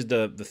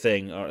the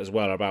thing as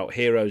well about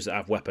heroes that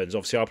have weapons.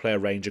 Obviously, I play a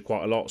ranger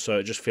quite a lot, so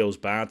it just feels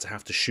bad to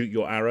have to shoot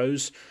your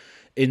arrows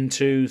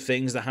into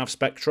things that have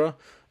Spectra,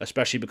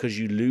 especially because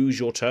you lose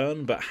your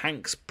turn. But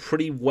Hank's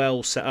pretty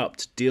well set up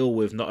to deal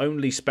with not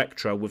only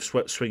Spectra with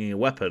swinging a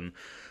weapon,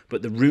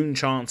 but the rune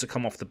chants that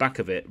come off the back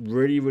of it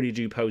really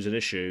do pose an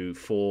issue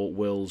for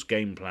Will's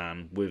game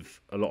plan, with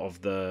a lot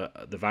of the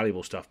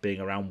valuable stuff being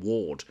around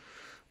ward.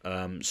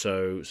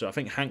 So I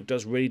think Hank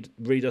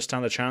really does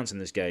stand a chance in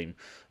this game,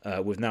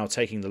 with now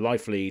taking the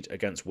life lead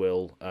against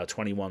Will,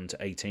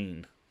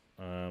 21-18.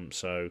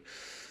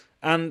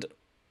 And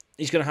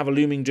he's going to have a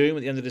Looming Doom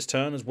at the end of this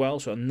turn as well,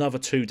 so another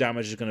 2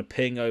 damage is going to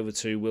ping over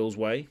to Will's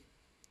way.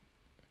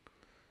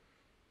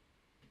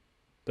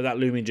 But that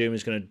Looming Doom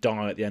is going to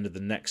die at the end of the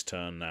next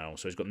turn now,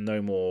 so he's got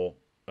no more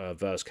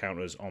verse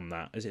counters on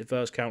that. Is it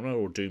verse counter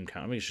or Doom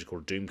counter? I think it's just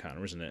called Doom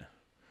counter, isn't it?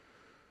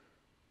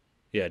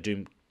 Yeah,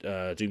 Doom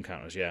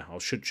counters, yeah. I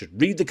should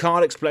read the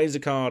card, explains the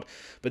card.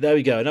 But there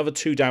we go, another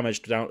 2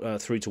 damage down,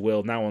 through to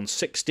Will, now on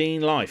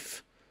 16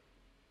 life,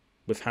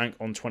 with Hank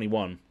on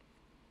 21.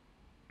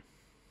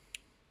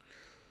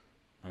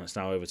 And it's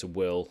now over to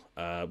Will.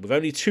 With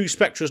only 2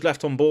 Spectras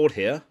left on board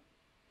here.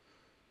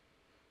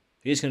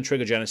 He's going to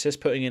trigger Genesis,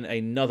 putting in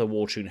another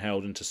Wartune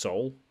Herald into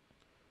Soul,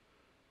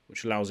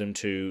 which allows him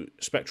to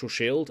Spectral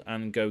Shield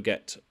and go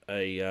get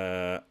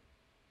a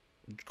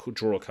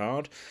draw a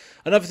card.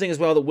 Another thing as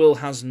well that Will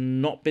has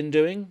not been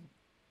doing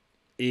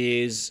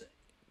is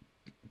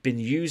been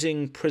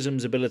using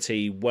Prism's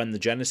ability when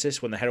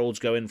the Heralds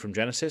go in from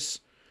Genesis.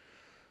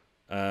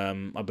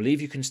 I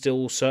believe you can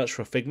still search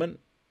for a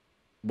Figment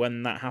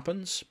when that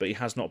happens, but he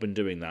has not been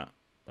doing that.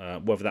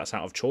 Whether that's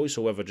out of choice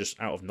or whether just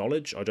out of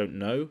knowledge, I don't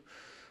know.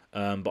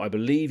 But I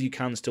believe you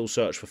can still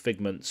search for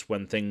Figments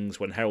when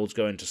Heralds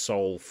go into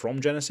Soul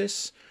from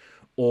Genesis,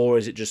 or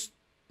is it just?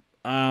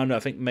 No, I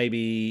think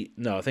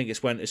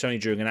it's only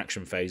during an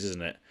action phase,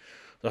 isn't it?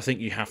 I think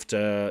you have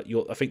to.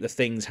 I think the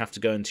things have to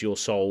go into your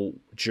soul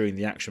during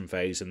the action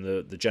phase, and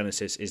the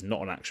Genesis is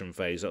not an action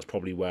phase. That's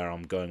probably where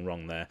I'm going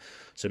wrong there.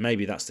 So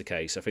maybe that's the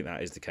case. I think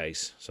that is the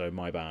case. So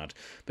my bad.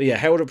 But yeah,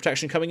 Herald of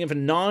Protection coming in for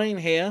 9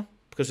 here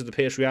because of the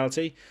Pierce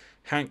Reality.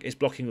 Hank is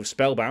blocking with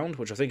Spellbound,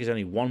 which I think is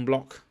only 1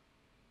 block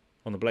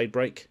on the Blade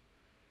Break.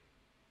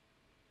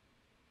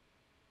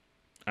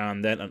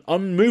 And then an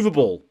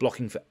Unmovable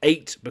blocking for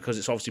 8 because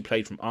it's obviously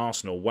played from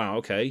Arsenal. Wow,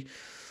 okay.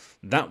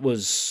 That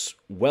was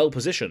well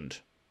positioned.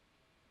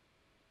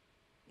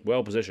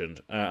 Well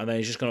positioned. And then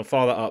he's just going to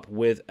follow that up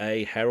with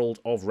a Herald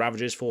of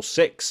Ravages for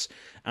 6.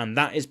 And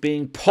that is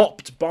being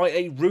popped by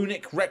a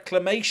Runic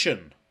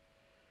Reclamation.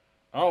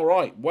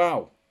 Alright,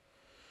 wow.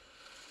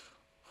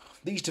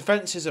 These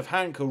defences of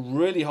Hank are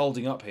really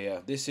holding up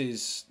here. This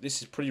is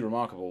pretty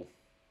remarkable.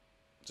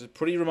 This is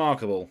pretty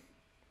remarkable.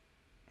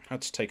 I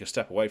had to take a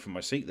step away from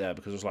my seat there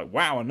because I was like,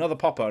 wow, another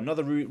popper,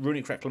 another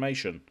Runic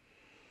Reclamation.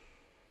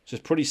 This is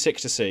pretty sick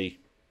to see.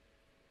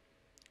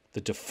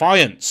 The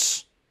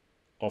defiance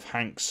of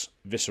Hank's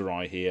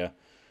Viserai here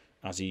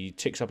as he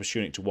ticks up his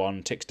Tunic to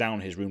 1, ticks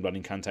down his Runeblood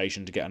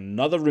Incantation to get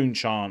another Rune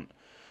Chant.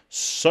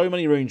 So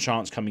many Rune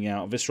Chants coming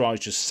out. Viserai's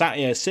just sat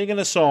here singing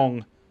a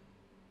song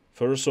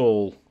for us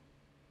all.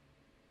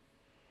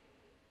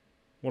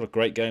 What a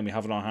great game we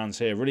have in our hands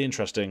here. Really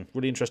interesting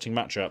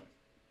matchup.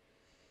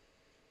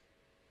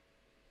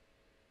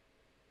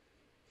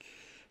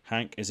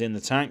 Hank is in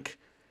the tank,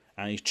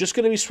 and he's just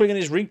going to be swinging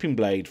his Reaping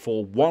Blade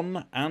for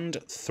 1 and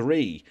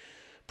 3.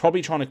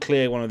 Probably trying to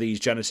clear one of these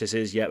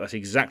Genesises. Yeah, that's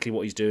exactly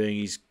what he's doing.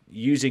 He's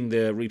using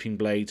the Reaping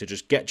Blade to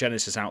just get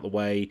Genesis out the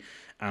way,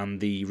 and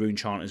the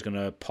Runechant is going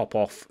to pop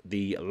off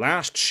the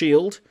last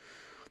shield.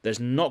 There's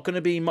not going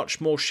to be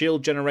much more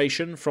shield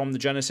generation from the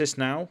Genesis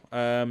now.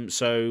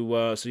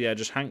 So yeah,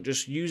 just Hank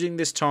just using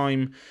this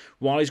time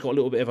while he's got a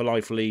little bit of a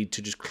life lead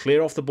to just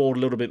clear off the board a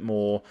little bit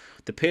more.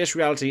 The Pierce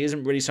Reality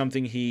isn't really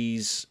something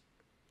he's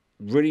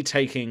really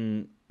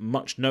taking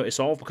much notice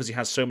of because he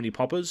has so many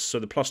poppers, so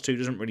the +2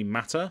 doesn't really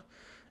matter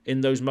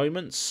in those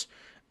moments.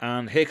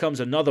 And here comes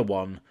another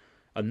one,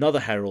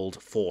 another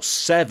Herald for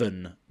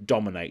 7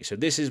 Dominate. So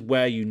this is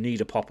where you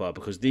need a popper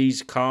because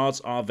these cards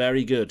are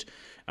very good.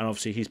 And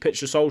obviously he's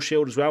pitched a Soul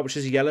Shield as well, which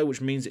is a yellow,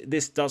 which means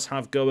this does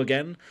have Go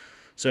Again.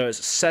 So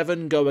it's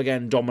 7 Go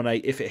Again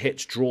Dominate. If it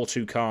hits, draw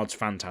 2 cards,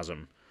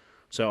 Phantasm.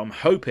 So I'm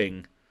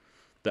hoping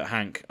that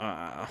Hank,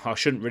 I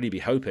shouldn't really be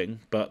hoping,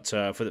 but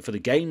for the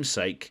game's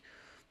sake,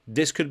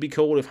 this could be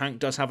cool if Hank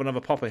does have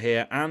another popper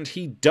here. And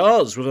he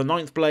does, with a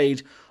 9th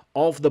Blade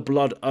of the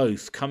Blood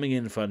Oath coming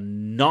in for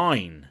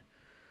 9.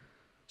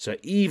 So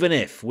even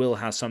if Will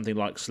has something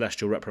like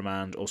Celestial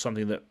Reprimand or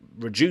something that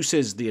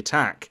reduces the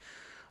attack,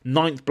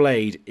 9th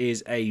Blade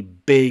is a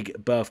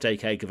big birthday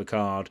cake of a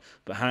card,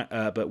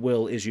 but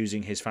Will is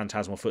using his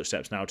Phantasmal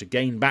Footsteps now to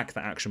gain back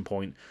that action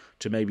point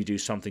to maybe do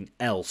something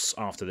else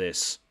after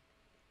this.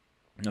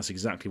 And that's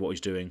exactly what he's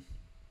doing.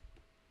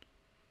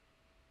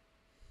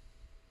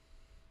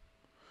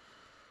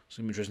 So it's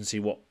going to be interesting to see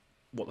what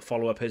the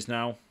follow-up is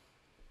now.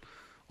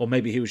 Or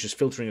maybe he was just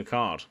filtering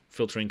cards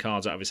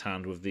out of his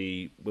hand with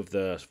the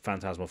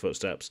Phantasmal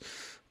Footsteps.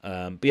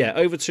 But yeah,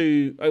 over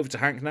to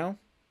Hank now,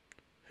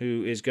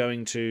 who is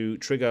going to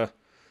trigger,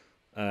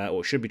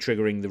 or should be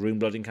triggering the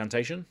Runeblood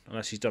incantation,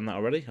 unless he's done that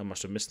already. I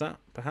must have missed that,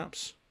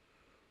 perhaps.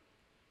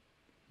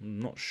 I'm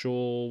not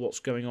sure what's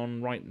going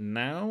on right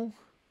now.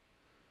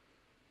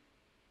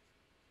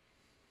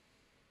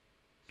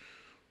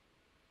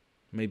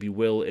 Maybe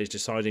Will is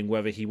deciding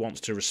whether he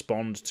wants to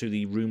respond to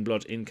the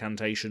Runeblood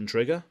incantation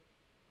trigger.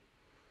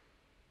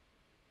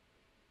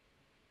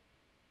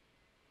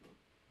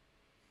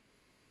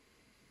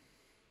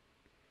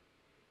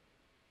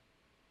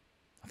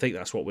 I think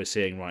that's what we're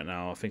seeing right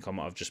now. I think I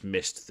might have just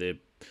missed the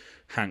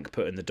Hank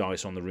putting the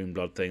dice on the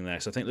Runeblood thing there.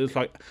 So I think it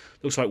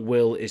looks like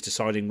Will is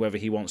deciding whether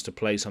he wants to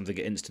play something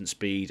at instant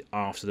speed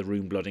after the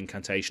Runeblood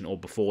incantation or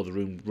before the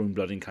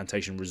Runeblood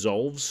incantation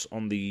resolves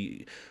on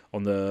the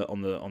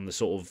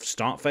sort of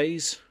start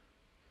phase.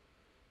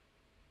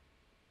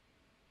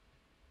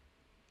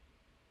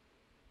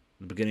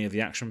 The beginning of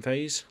the action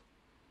phase.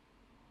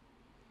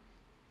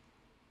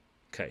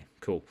 Okay,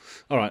 cool.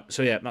 All right,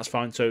 so yeah, that's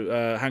fine.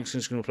 So Hank's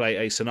just going to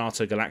play a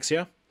Sonata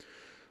Galaxia.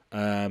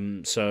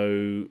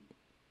 So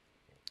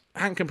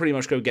Hank can pretty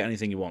much go get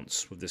anything he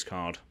wants with this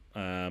card.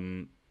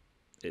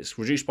 It's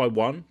reduced by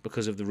 1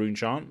 because of the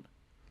Runechant.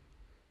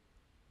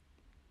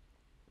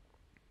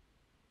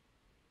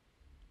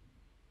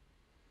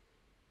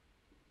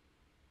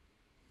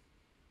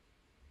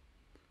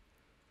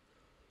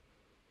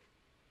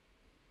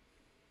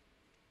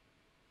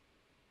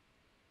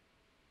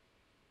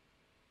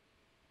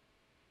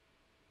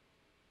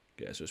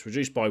 Yeah, so it's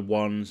reduced by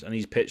 1, and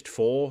he's pitched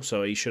 4,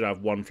 so he should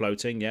have 1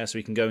 floating. Yeah, so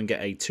he can go and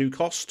get a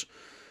 2-cost.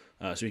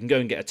 So we can go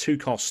and get a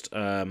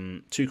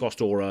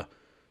 2-cost aura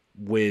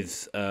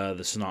with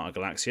the Sonata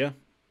Galaxia.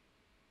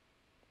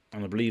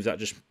 And I believe I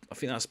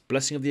think that's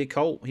Blessing of the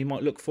Occult he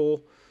might look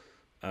for.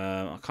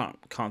 I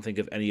can't think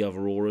of any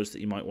other auras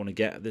that you might want to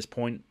get at this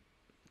point.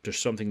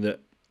 Just something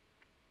that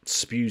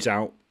spews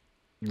out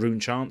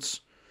Runechants.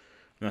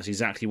 And that's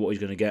exactly what he's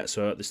going to get.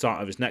 So at the start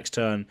of his next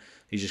turn,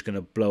 he's just going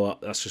to blow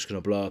up. That's just going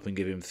to blow up and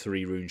give him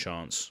 3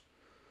 Runechants.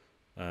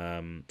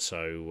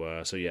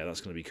 So yeah,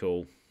 that's going to be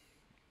cool.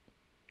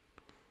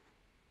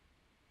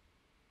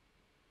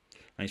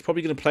 And he's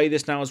probably going to play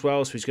this now as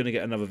well, so he's going to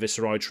get another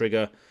Viserai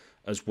trigger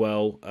as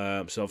well.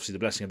 So obviously the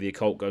Blessing of the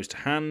Occult goes to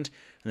hand,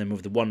 and then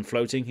with the 1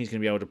 floating, he's going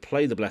to be able to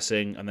play the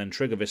Blessing and then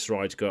trigger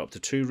Viserai to go up to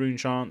 2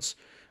 Runechants,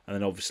 and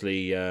then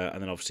obviously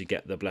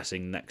get the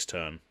Blessing next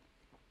turn.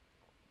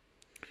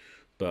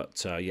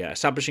 But yeah,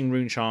 establishing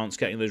Runechants,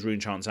 getting those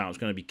Runechants out is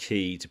going to be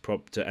key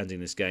to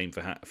ending this game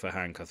for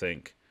Hank, I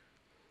think.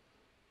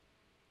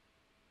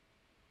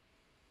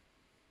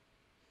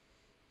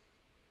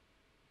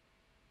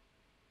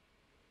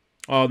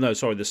 Oh, no,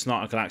 sorry, the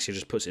Sonata Galaxia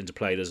just puts it into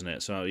play, doesn't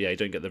it? So, yeah, you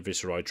don't get the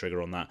Viserai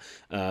trigger on that.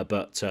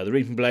 But the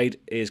Reaping Blade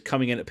is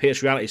coming in at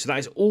Pierce Reality, so that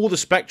is all the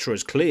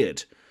Spectras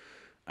cleared.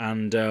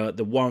 And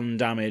the 1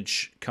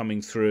 damage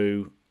coming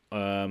through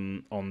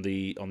on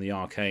the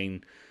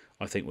Arcane,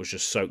 I think, was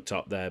just soaked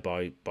up there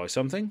by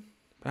something,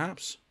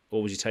 perhaps?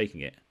 Or was he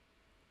taking it?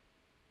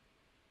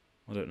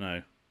 I don't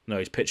know. No,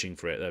 he's pitching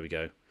for it. There we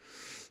go.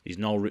 He's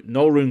Null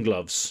Rune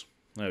Gloves.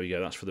 There we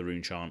go, that's for the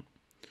Runechant.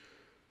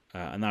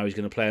 And now he's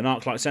going to play an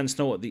Arclight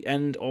Sentinel at the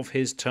end of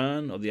his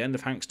turn, or the end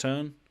of Hank's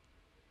turn.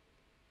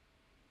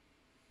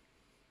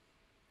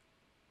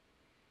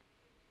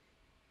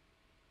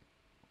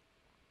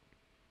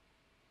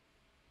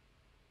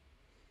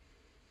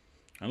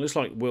 And it looks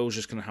like Will's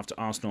just going to have to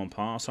Arsenal and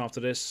pass after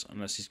this,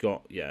 unless he's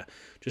got, yeah,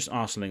 just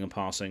Arsenaling and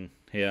passing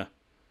here.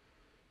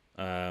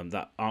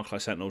 That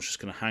Arclight Sentinel is just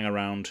going to hang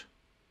around,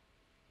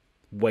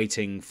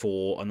 waiting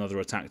for another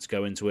attack to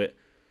go into it.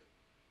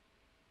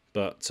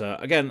 But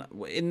again,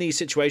 in these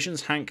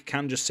situations, Hank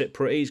can just sit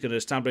pretty. He's going to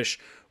establish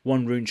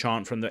 1 rune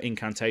chant from the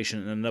incantation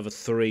and another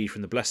 3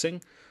 from the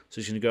blessing. So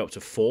he's going to go up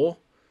to 4.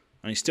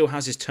 And he still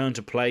has his turn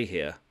to play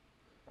here.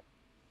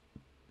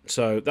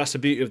 So that's the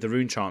beauty of the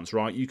rune chants,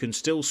 right? You can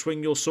still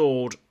swing your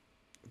sword,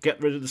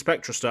 get rid of the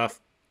Spectra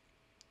stuff,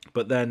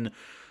 but then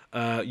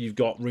you've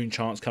got rune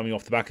chants coming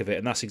off the back of it.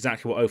 And that's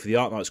exactly what Oath of the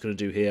Arc Knight's going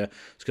to do here.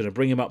 It's going to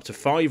bring him up to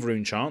 5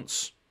 rune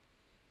chants.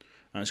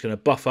 And it's going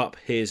to buff up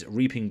his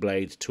Reaping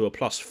Blade to a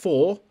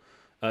 +4,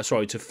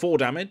 to 4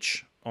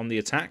 damage on the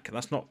attack.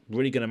 That's not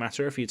really going to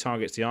matter if he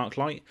targets the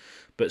Arclight,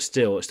 but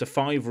still, it's the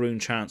 5 rune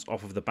chants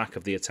off of the back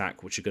of the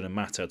attack which are going to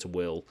matter to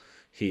Will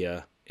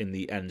here in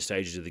the end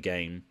stages of the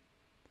game.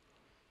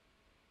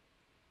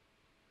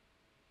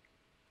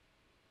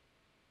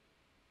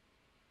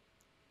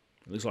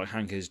 It looks like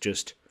Hank is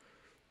just,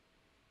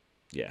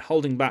 yeah,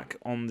 holding back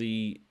on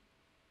the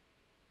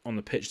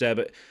pitch there,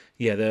 but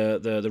yeah,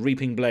 the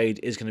Reaping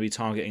Blade is going to be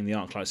targeting the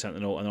Arclight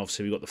Sentinel, and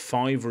obviously we've got the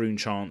 5 rune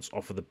chants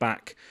off of the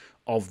back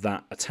of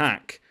that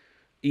attack,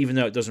 even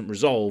though it doesn't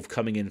resolve,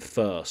 coming in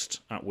first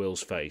at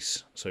Will's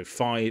face. So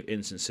 5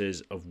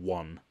 instances of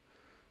 1,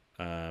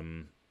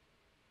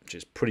 which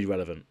is pretty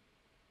relevant.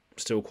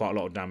 Still quite a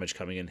lot of damage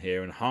coming in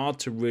here, and hard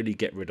to really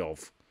get rid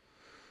of.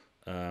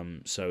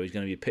 So he's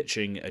going to be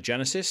pitching a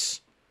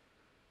Genesis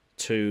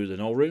to the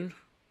Null Rune.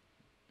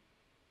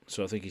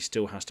 So I think he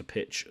still has to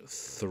pitch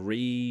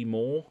 3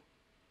 more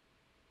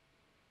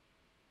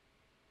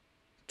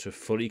to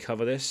fully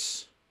cover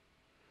this.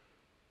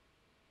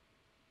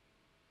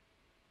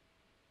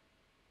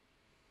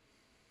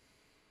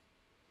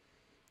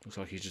 Looks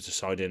like he's just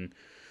deciding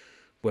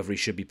whether he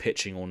should be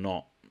pitching or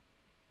not.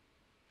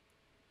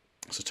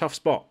 It's a tough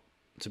spot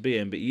to be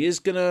in, but he is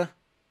going to...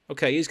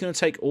 Okay, he's going to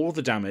take all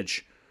the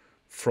damage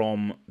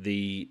from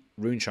the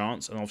rune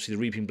chants, and obviously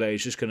the Reaping Blade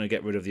is just going to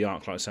get rid of the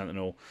Arclight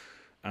Sentinel.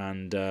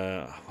 And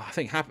I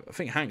think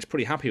Hank's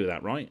pretty happy with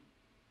that, right?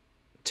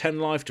 10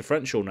 life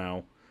differential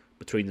now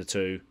between the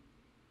two.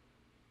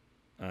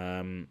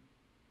 And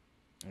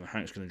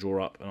Hank's going to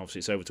draw up, and obviously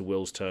it's over to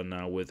Will's turn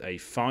now with a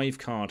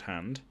 5-card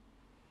hand.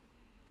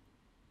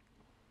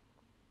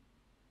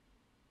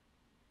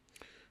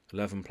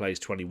 11 plays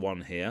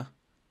 21 here.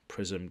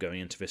 Prism going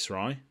into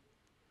Viserai.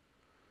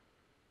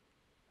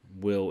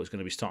 Will is going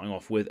to be starting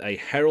off with a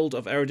Herald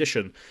of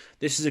Erudition.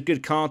 This is a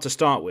good card to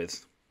start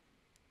with.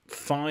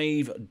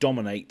 5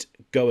 dominate,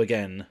 go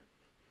again.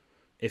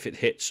 If it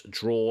hits,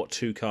 draw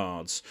 2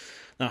 cards.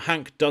 Now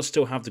Hank does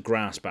still have the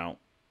grasp out,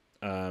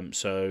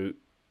 so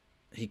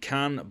he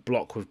can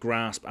block with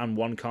grasp and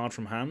 1 card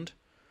from hand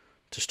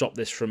to stop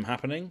this from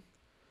happening.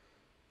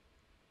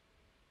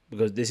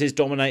 Because this is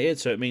dominated,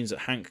 so it means that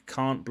Hank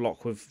can't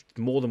block with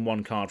more than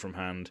 1 card from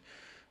hand.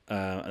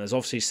 And there's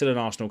obviously still an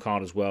Arsenal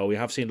card as well. We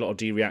have seen a lot of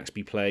D-Reacts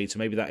be played, so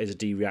maybe that is a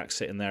D-React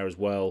sitting there as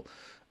well.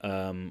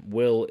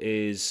 Will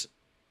is...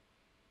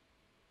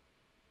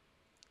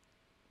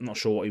 I'm not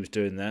sure what he was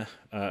doing there.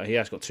 He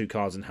has got 2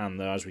 cards in hand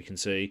there, as we can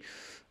see,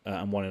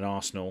 and 1 in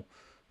Arsenal.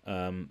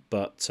 Yeah,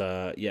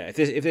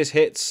 if this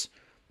hits,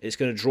 it's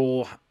going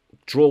to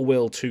draw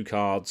Will 2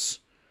 cards,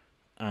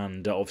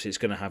 and obviously it's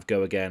going to have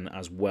go again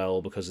as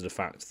well because of the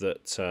fact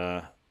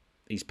that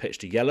he's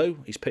pitched a yellow.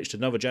 He's pitched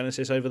another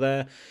Genesis over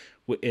there,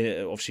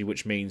 obviously,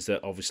 which means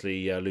that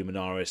obviously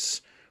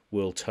Luminaris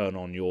will turn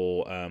on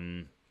your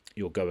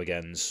go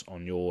agains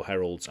on your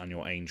Heralds and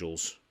your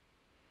Angels.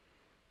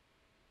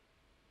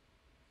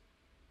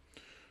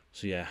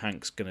 So yeah,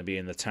 Hank's going to be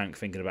in the tank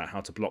thinking about how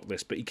to block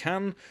this. But he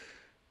can,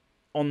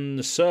 on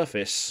the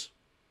surface...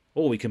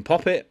 Oh, he can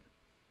pop it.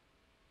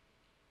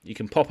 You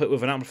can pop it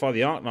with an Amplify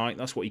the Arc Knight.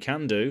 That's what you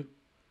can do.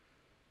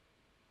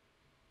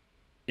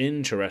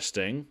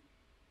 Interesting.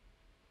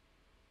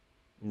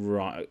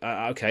 Right.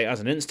 Okay, as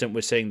an instant, we're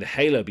seeing the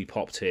Halo be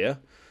popped here.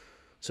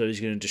 So he's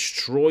going to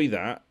destroy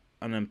that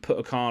and then put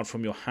a card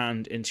from your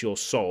hand into your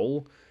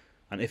soul.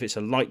 And if it's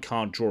a light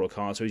card, draw a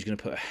card. So he's going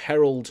to put a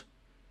Herald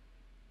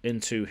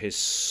into his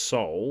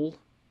soul.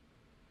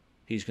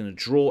 He's going to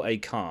draw a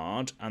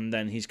card, and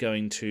then he's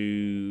going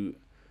to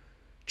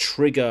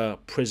trigger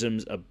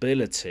Prism's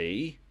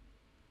ability.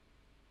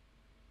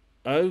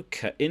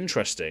 Okay,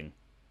 interesting.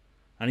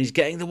 And he's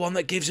getting the one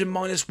that gives him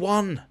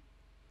 -1.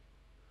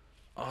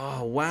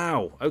 Oh,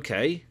 wow.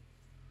 Okay.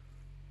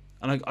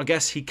 And I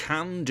guess he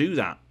can do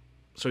that.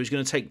 So he's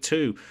going to take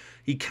 2.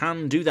 He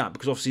can do that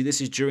because obviously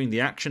this is during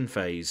the action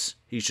phase.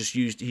 He's just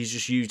used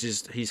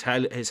his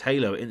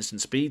Halo at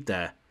instant speed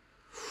there.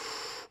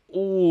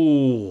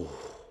 Ooh.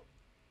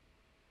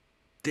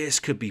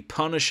 This could be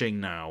punishing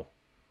now.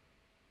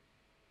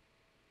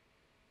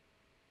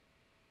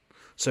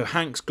 So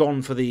Hank's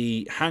gone for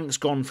the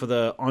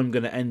I'm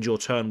going to end your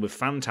turn with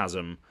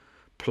Phantasm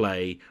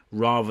play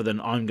rather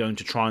than I'm going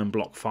to try and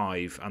block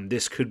 5, and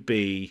this could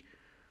be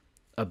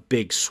a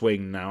big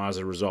swing now as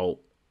a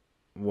result.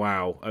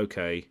 Wow,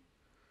 okay.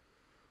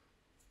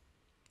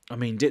 I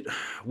mean,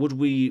 would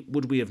we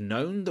have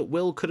known that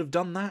Will could have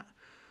done that?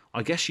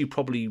 I guess you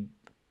probably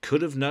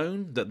could have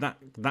known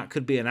that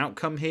could be an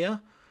outcome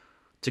here,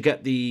 to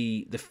get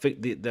the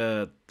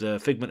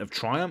Figment of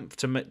Triumph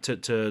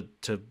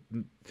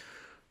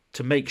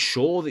to make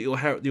sure that your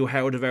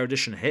Herald of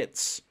Erudition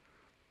hits.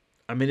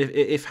 I mean,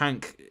 if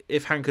Hank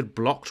had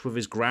blocked with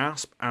his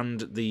Grasp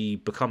and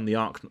become the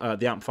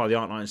Amplify the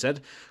Arc Knight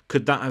instead,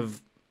 could that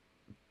have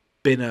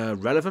been a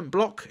relevant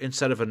block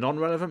instead of a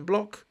non-relevant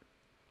block?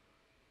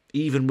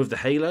 Even with the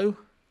Halo?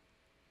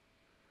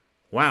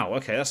 Wow,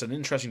 okay, that's an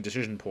interesting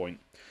decision point.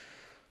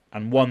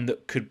 And one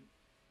that could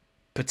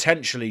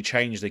potentially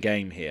change the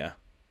game here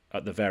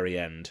at the very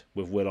end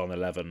with Will on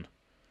 11.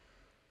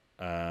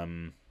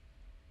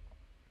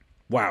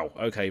 Wow,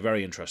 okay,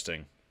 very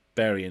interesting.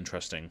 Very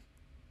interesting.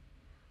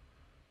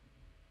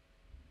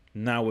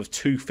 Now with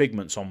 2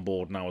 Figments on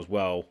board now as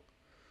well.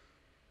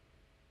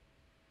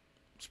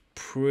 It's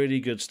pretty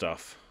good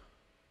stuff.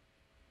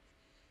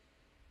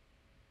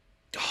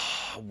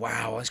 Oh,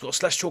 wow, he's got a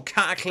Celestial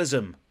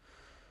Cataclysm.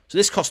 So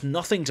this costs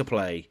nothing to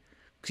play,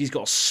 because he's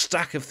got a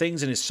stack of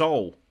things in his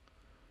soul.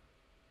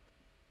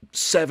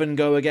 7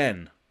 go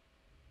again.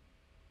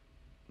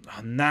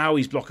 Oh, now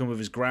he's blocking with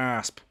his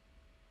Grasp.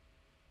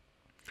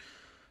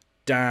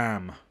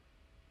 Damn.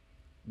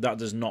 That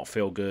does not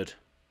feel good.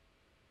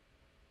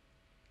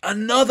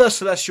 Another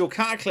Celestial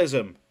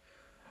Cataclysm.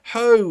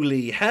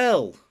 Holy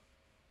hell.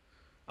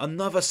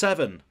 Another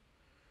 7.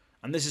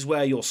 And this is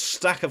where your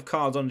stack of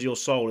cards under your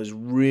soul is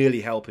really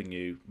helping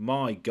you.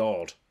 My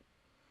God.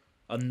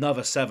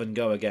 Another 7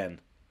 go again.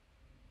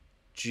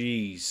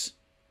 Jeez.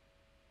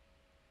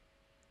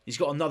 He's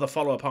got another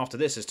follow-up after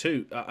this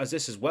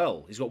as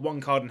well. He's got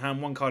 1 card in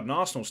hand, 1 card in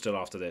arsenal still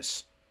after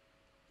this.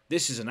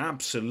 This is an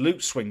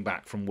absolute swing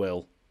back from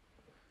Will.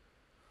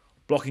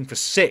 Blocking for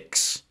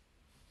 6.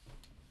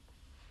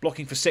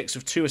 Blocking for 6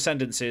 with 2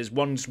 Ascendances.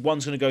 One's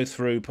going to go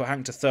through, put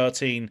Hank to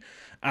 13.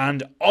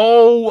 And,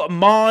 oh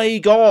my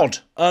God,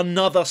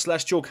 another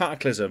Celestial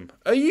Cataclysm.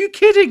 Are you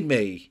kidding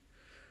me?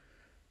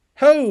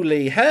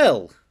 Holy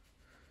hell.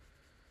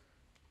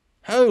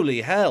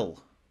 Holy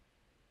hell.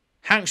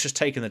 Hank's just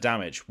taken the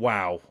damage.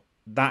 Wow.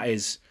 That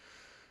is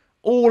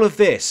all of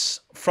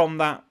this from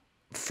that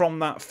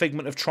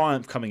Figment of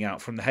Triumph coming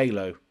out from the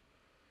Halo.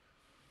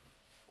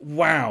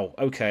 Wow.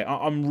 Okay,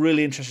 I'm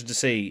really interested to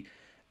see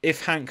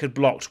if Hank had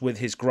blocked with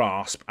his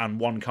Grasp and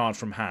 1 card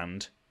from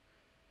hand.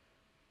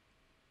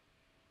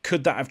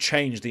 Could that have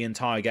changed the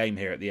entire game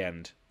here at the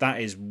end? That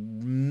is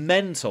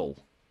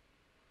mental.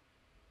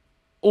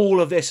 All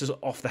of this is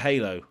off the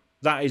Halo.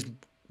 That is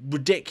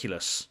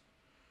ridiculous.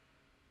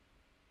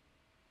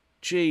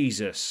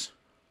 Jesus.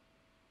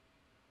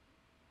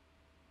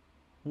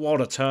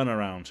 What a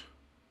turnaround.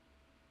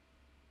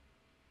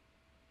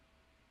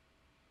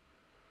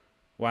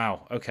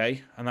 Wow,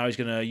 okay. And now he's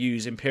going to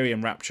use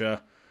Imperium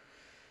Rapture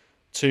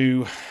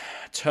to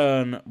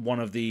turn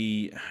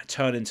into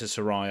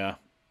Soraya,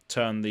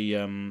 turn the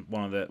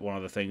one of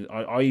the things.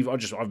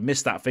 I've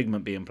missed that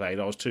Figment being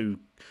played. I was too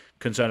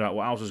concerned about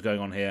what else was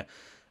going on here.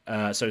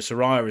 So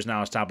Soraya is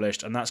now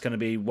established, and that's going to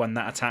be when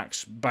that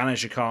attacks,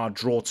 banish a card,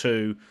 draw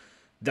 2.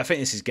 I think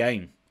this is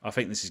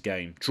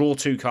game. Draw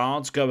 2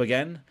 cards, go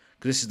again,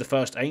 because this is the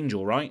first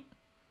Angel, right?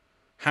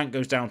 Hank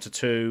goes down to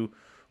 2.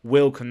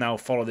 Will can now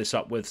follow this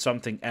up with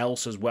something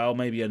else as well,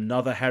 maybe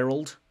another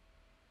Herald.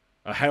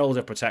 A Herald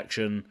of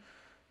Protection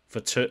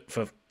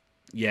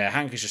yeah,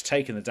 Hank is just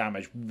taking the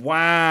damage.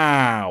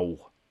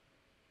 Wow.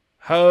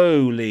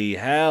 Holy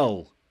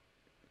hell.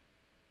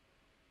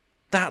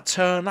 That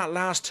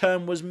last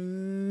turn was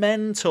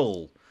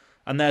mental.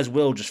 And there's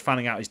Will just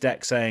fanning out his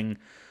deck saying,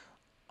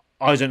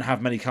 I don't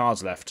have many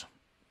cards left.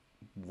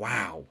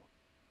 Wow.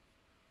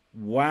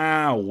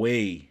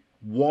 Wowee.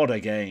 What a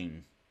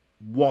game.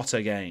 What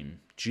a game.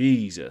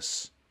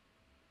 Jesus.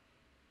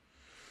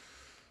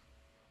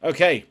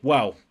 Okay,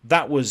 well,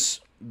 that was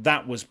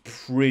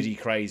pretty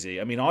crazy.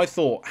 I mean, I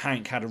thought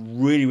Hank had a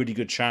really, really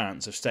good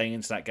chance of staying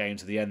into that game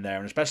to the end there,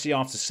 and especially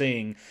after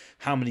seeing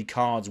how many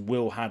cards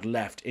Will had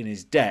left in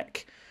his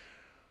deck.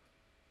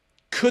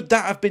 Could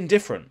that have been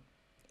different?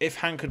 If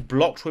Hank had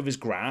blocked with his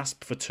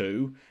Grasp for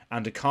 2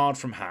 and a card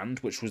from hand,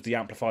 which was the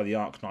Amplify the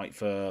Arc Knight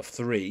for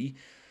 3,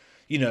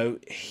 you know,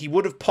 he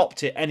would have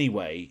popped it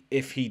anyway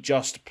if he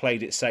just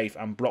played it safe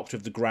and blocked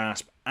with the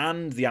Grasp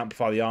and the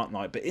Amplify the Arc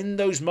Knight. But in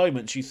those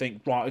moments, you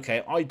think, right,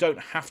 okay, I don't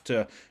have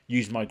to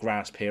use my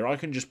Grasp here. I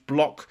can just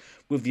block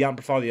with the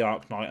Amplify the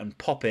Arc Knight and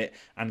pop it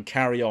and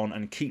carry on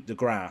and keep the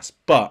Grasp.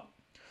 But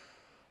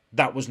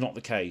that was not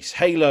the case.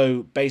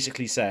 Halo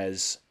basically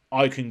says,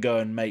 I can go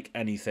and make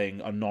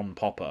anything a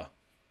non-popper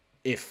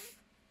if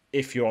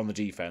you're on the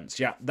defense.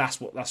 Yeah, that's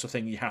the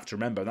thing you have to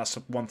remember. That's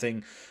one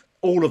thing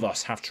all of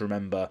us have to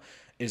remember,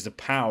 is the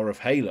power of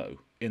Halo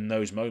in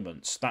those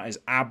moments. That is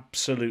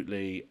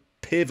absolutely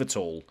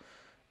pivotal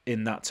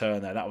in that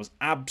turn there. That was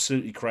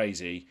absolutely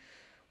crazy.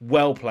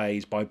 Well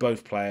played by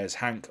both players.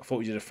 Hank, I thought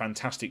you did a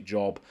fantastic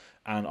job,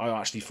 and I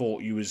actually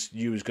thought you was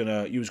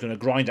gonna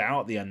grind it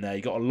out at the end there.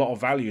 You got a lot of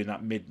value in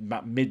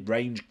that mid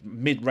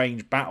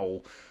range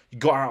battle. You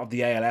got out of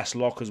the ALS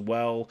lock as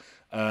well.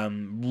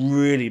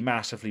 Really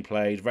massively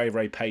played. Very,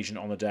 very patient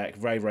on the deck.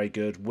 Very, very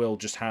good. Will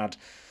just had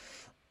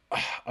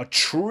a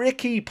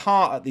tricky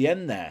part at the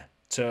end there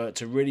to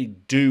really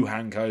do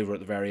Hank over at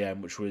the very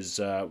end, which was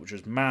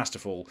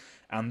masterful.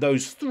 And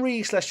those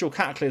 3 Celestial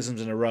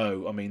Cataclysms in a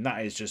row, I mean,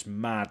 that is just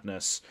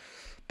madness.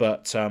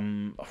 But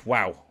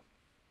wow,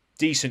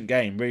 decent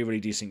game, really,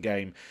 really decent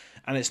game.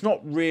 And it's not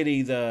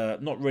really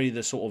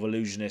the sort of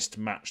illusionist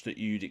match that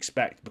you'd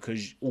expect,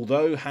 because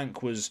although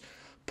Hank was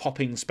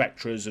popping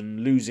Spectres and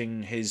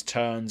losing his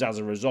turns as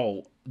a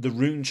result, the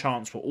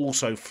Runechants were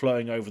also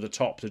flowing over the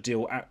top to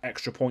deal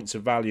extra points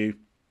of value,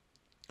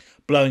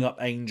 blowing up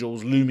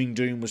Angels. Looming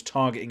Doom was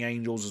targeting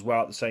Angels as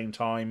well at the same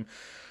time.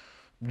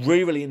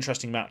 Really, really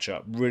interesting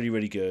matchup. Really,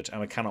 really good.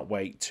 And I cannot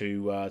wait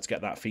to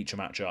get that feature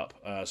matchup.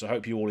 So I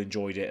hope you all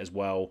enjoyed it as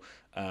well.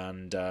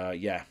 And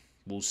yeah,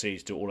 we'll see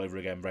us do it all over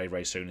again very,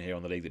 very soon here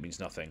on The League That Means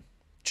Nothing.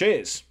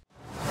 Cheers!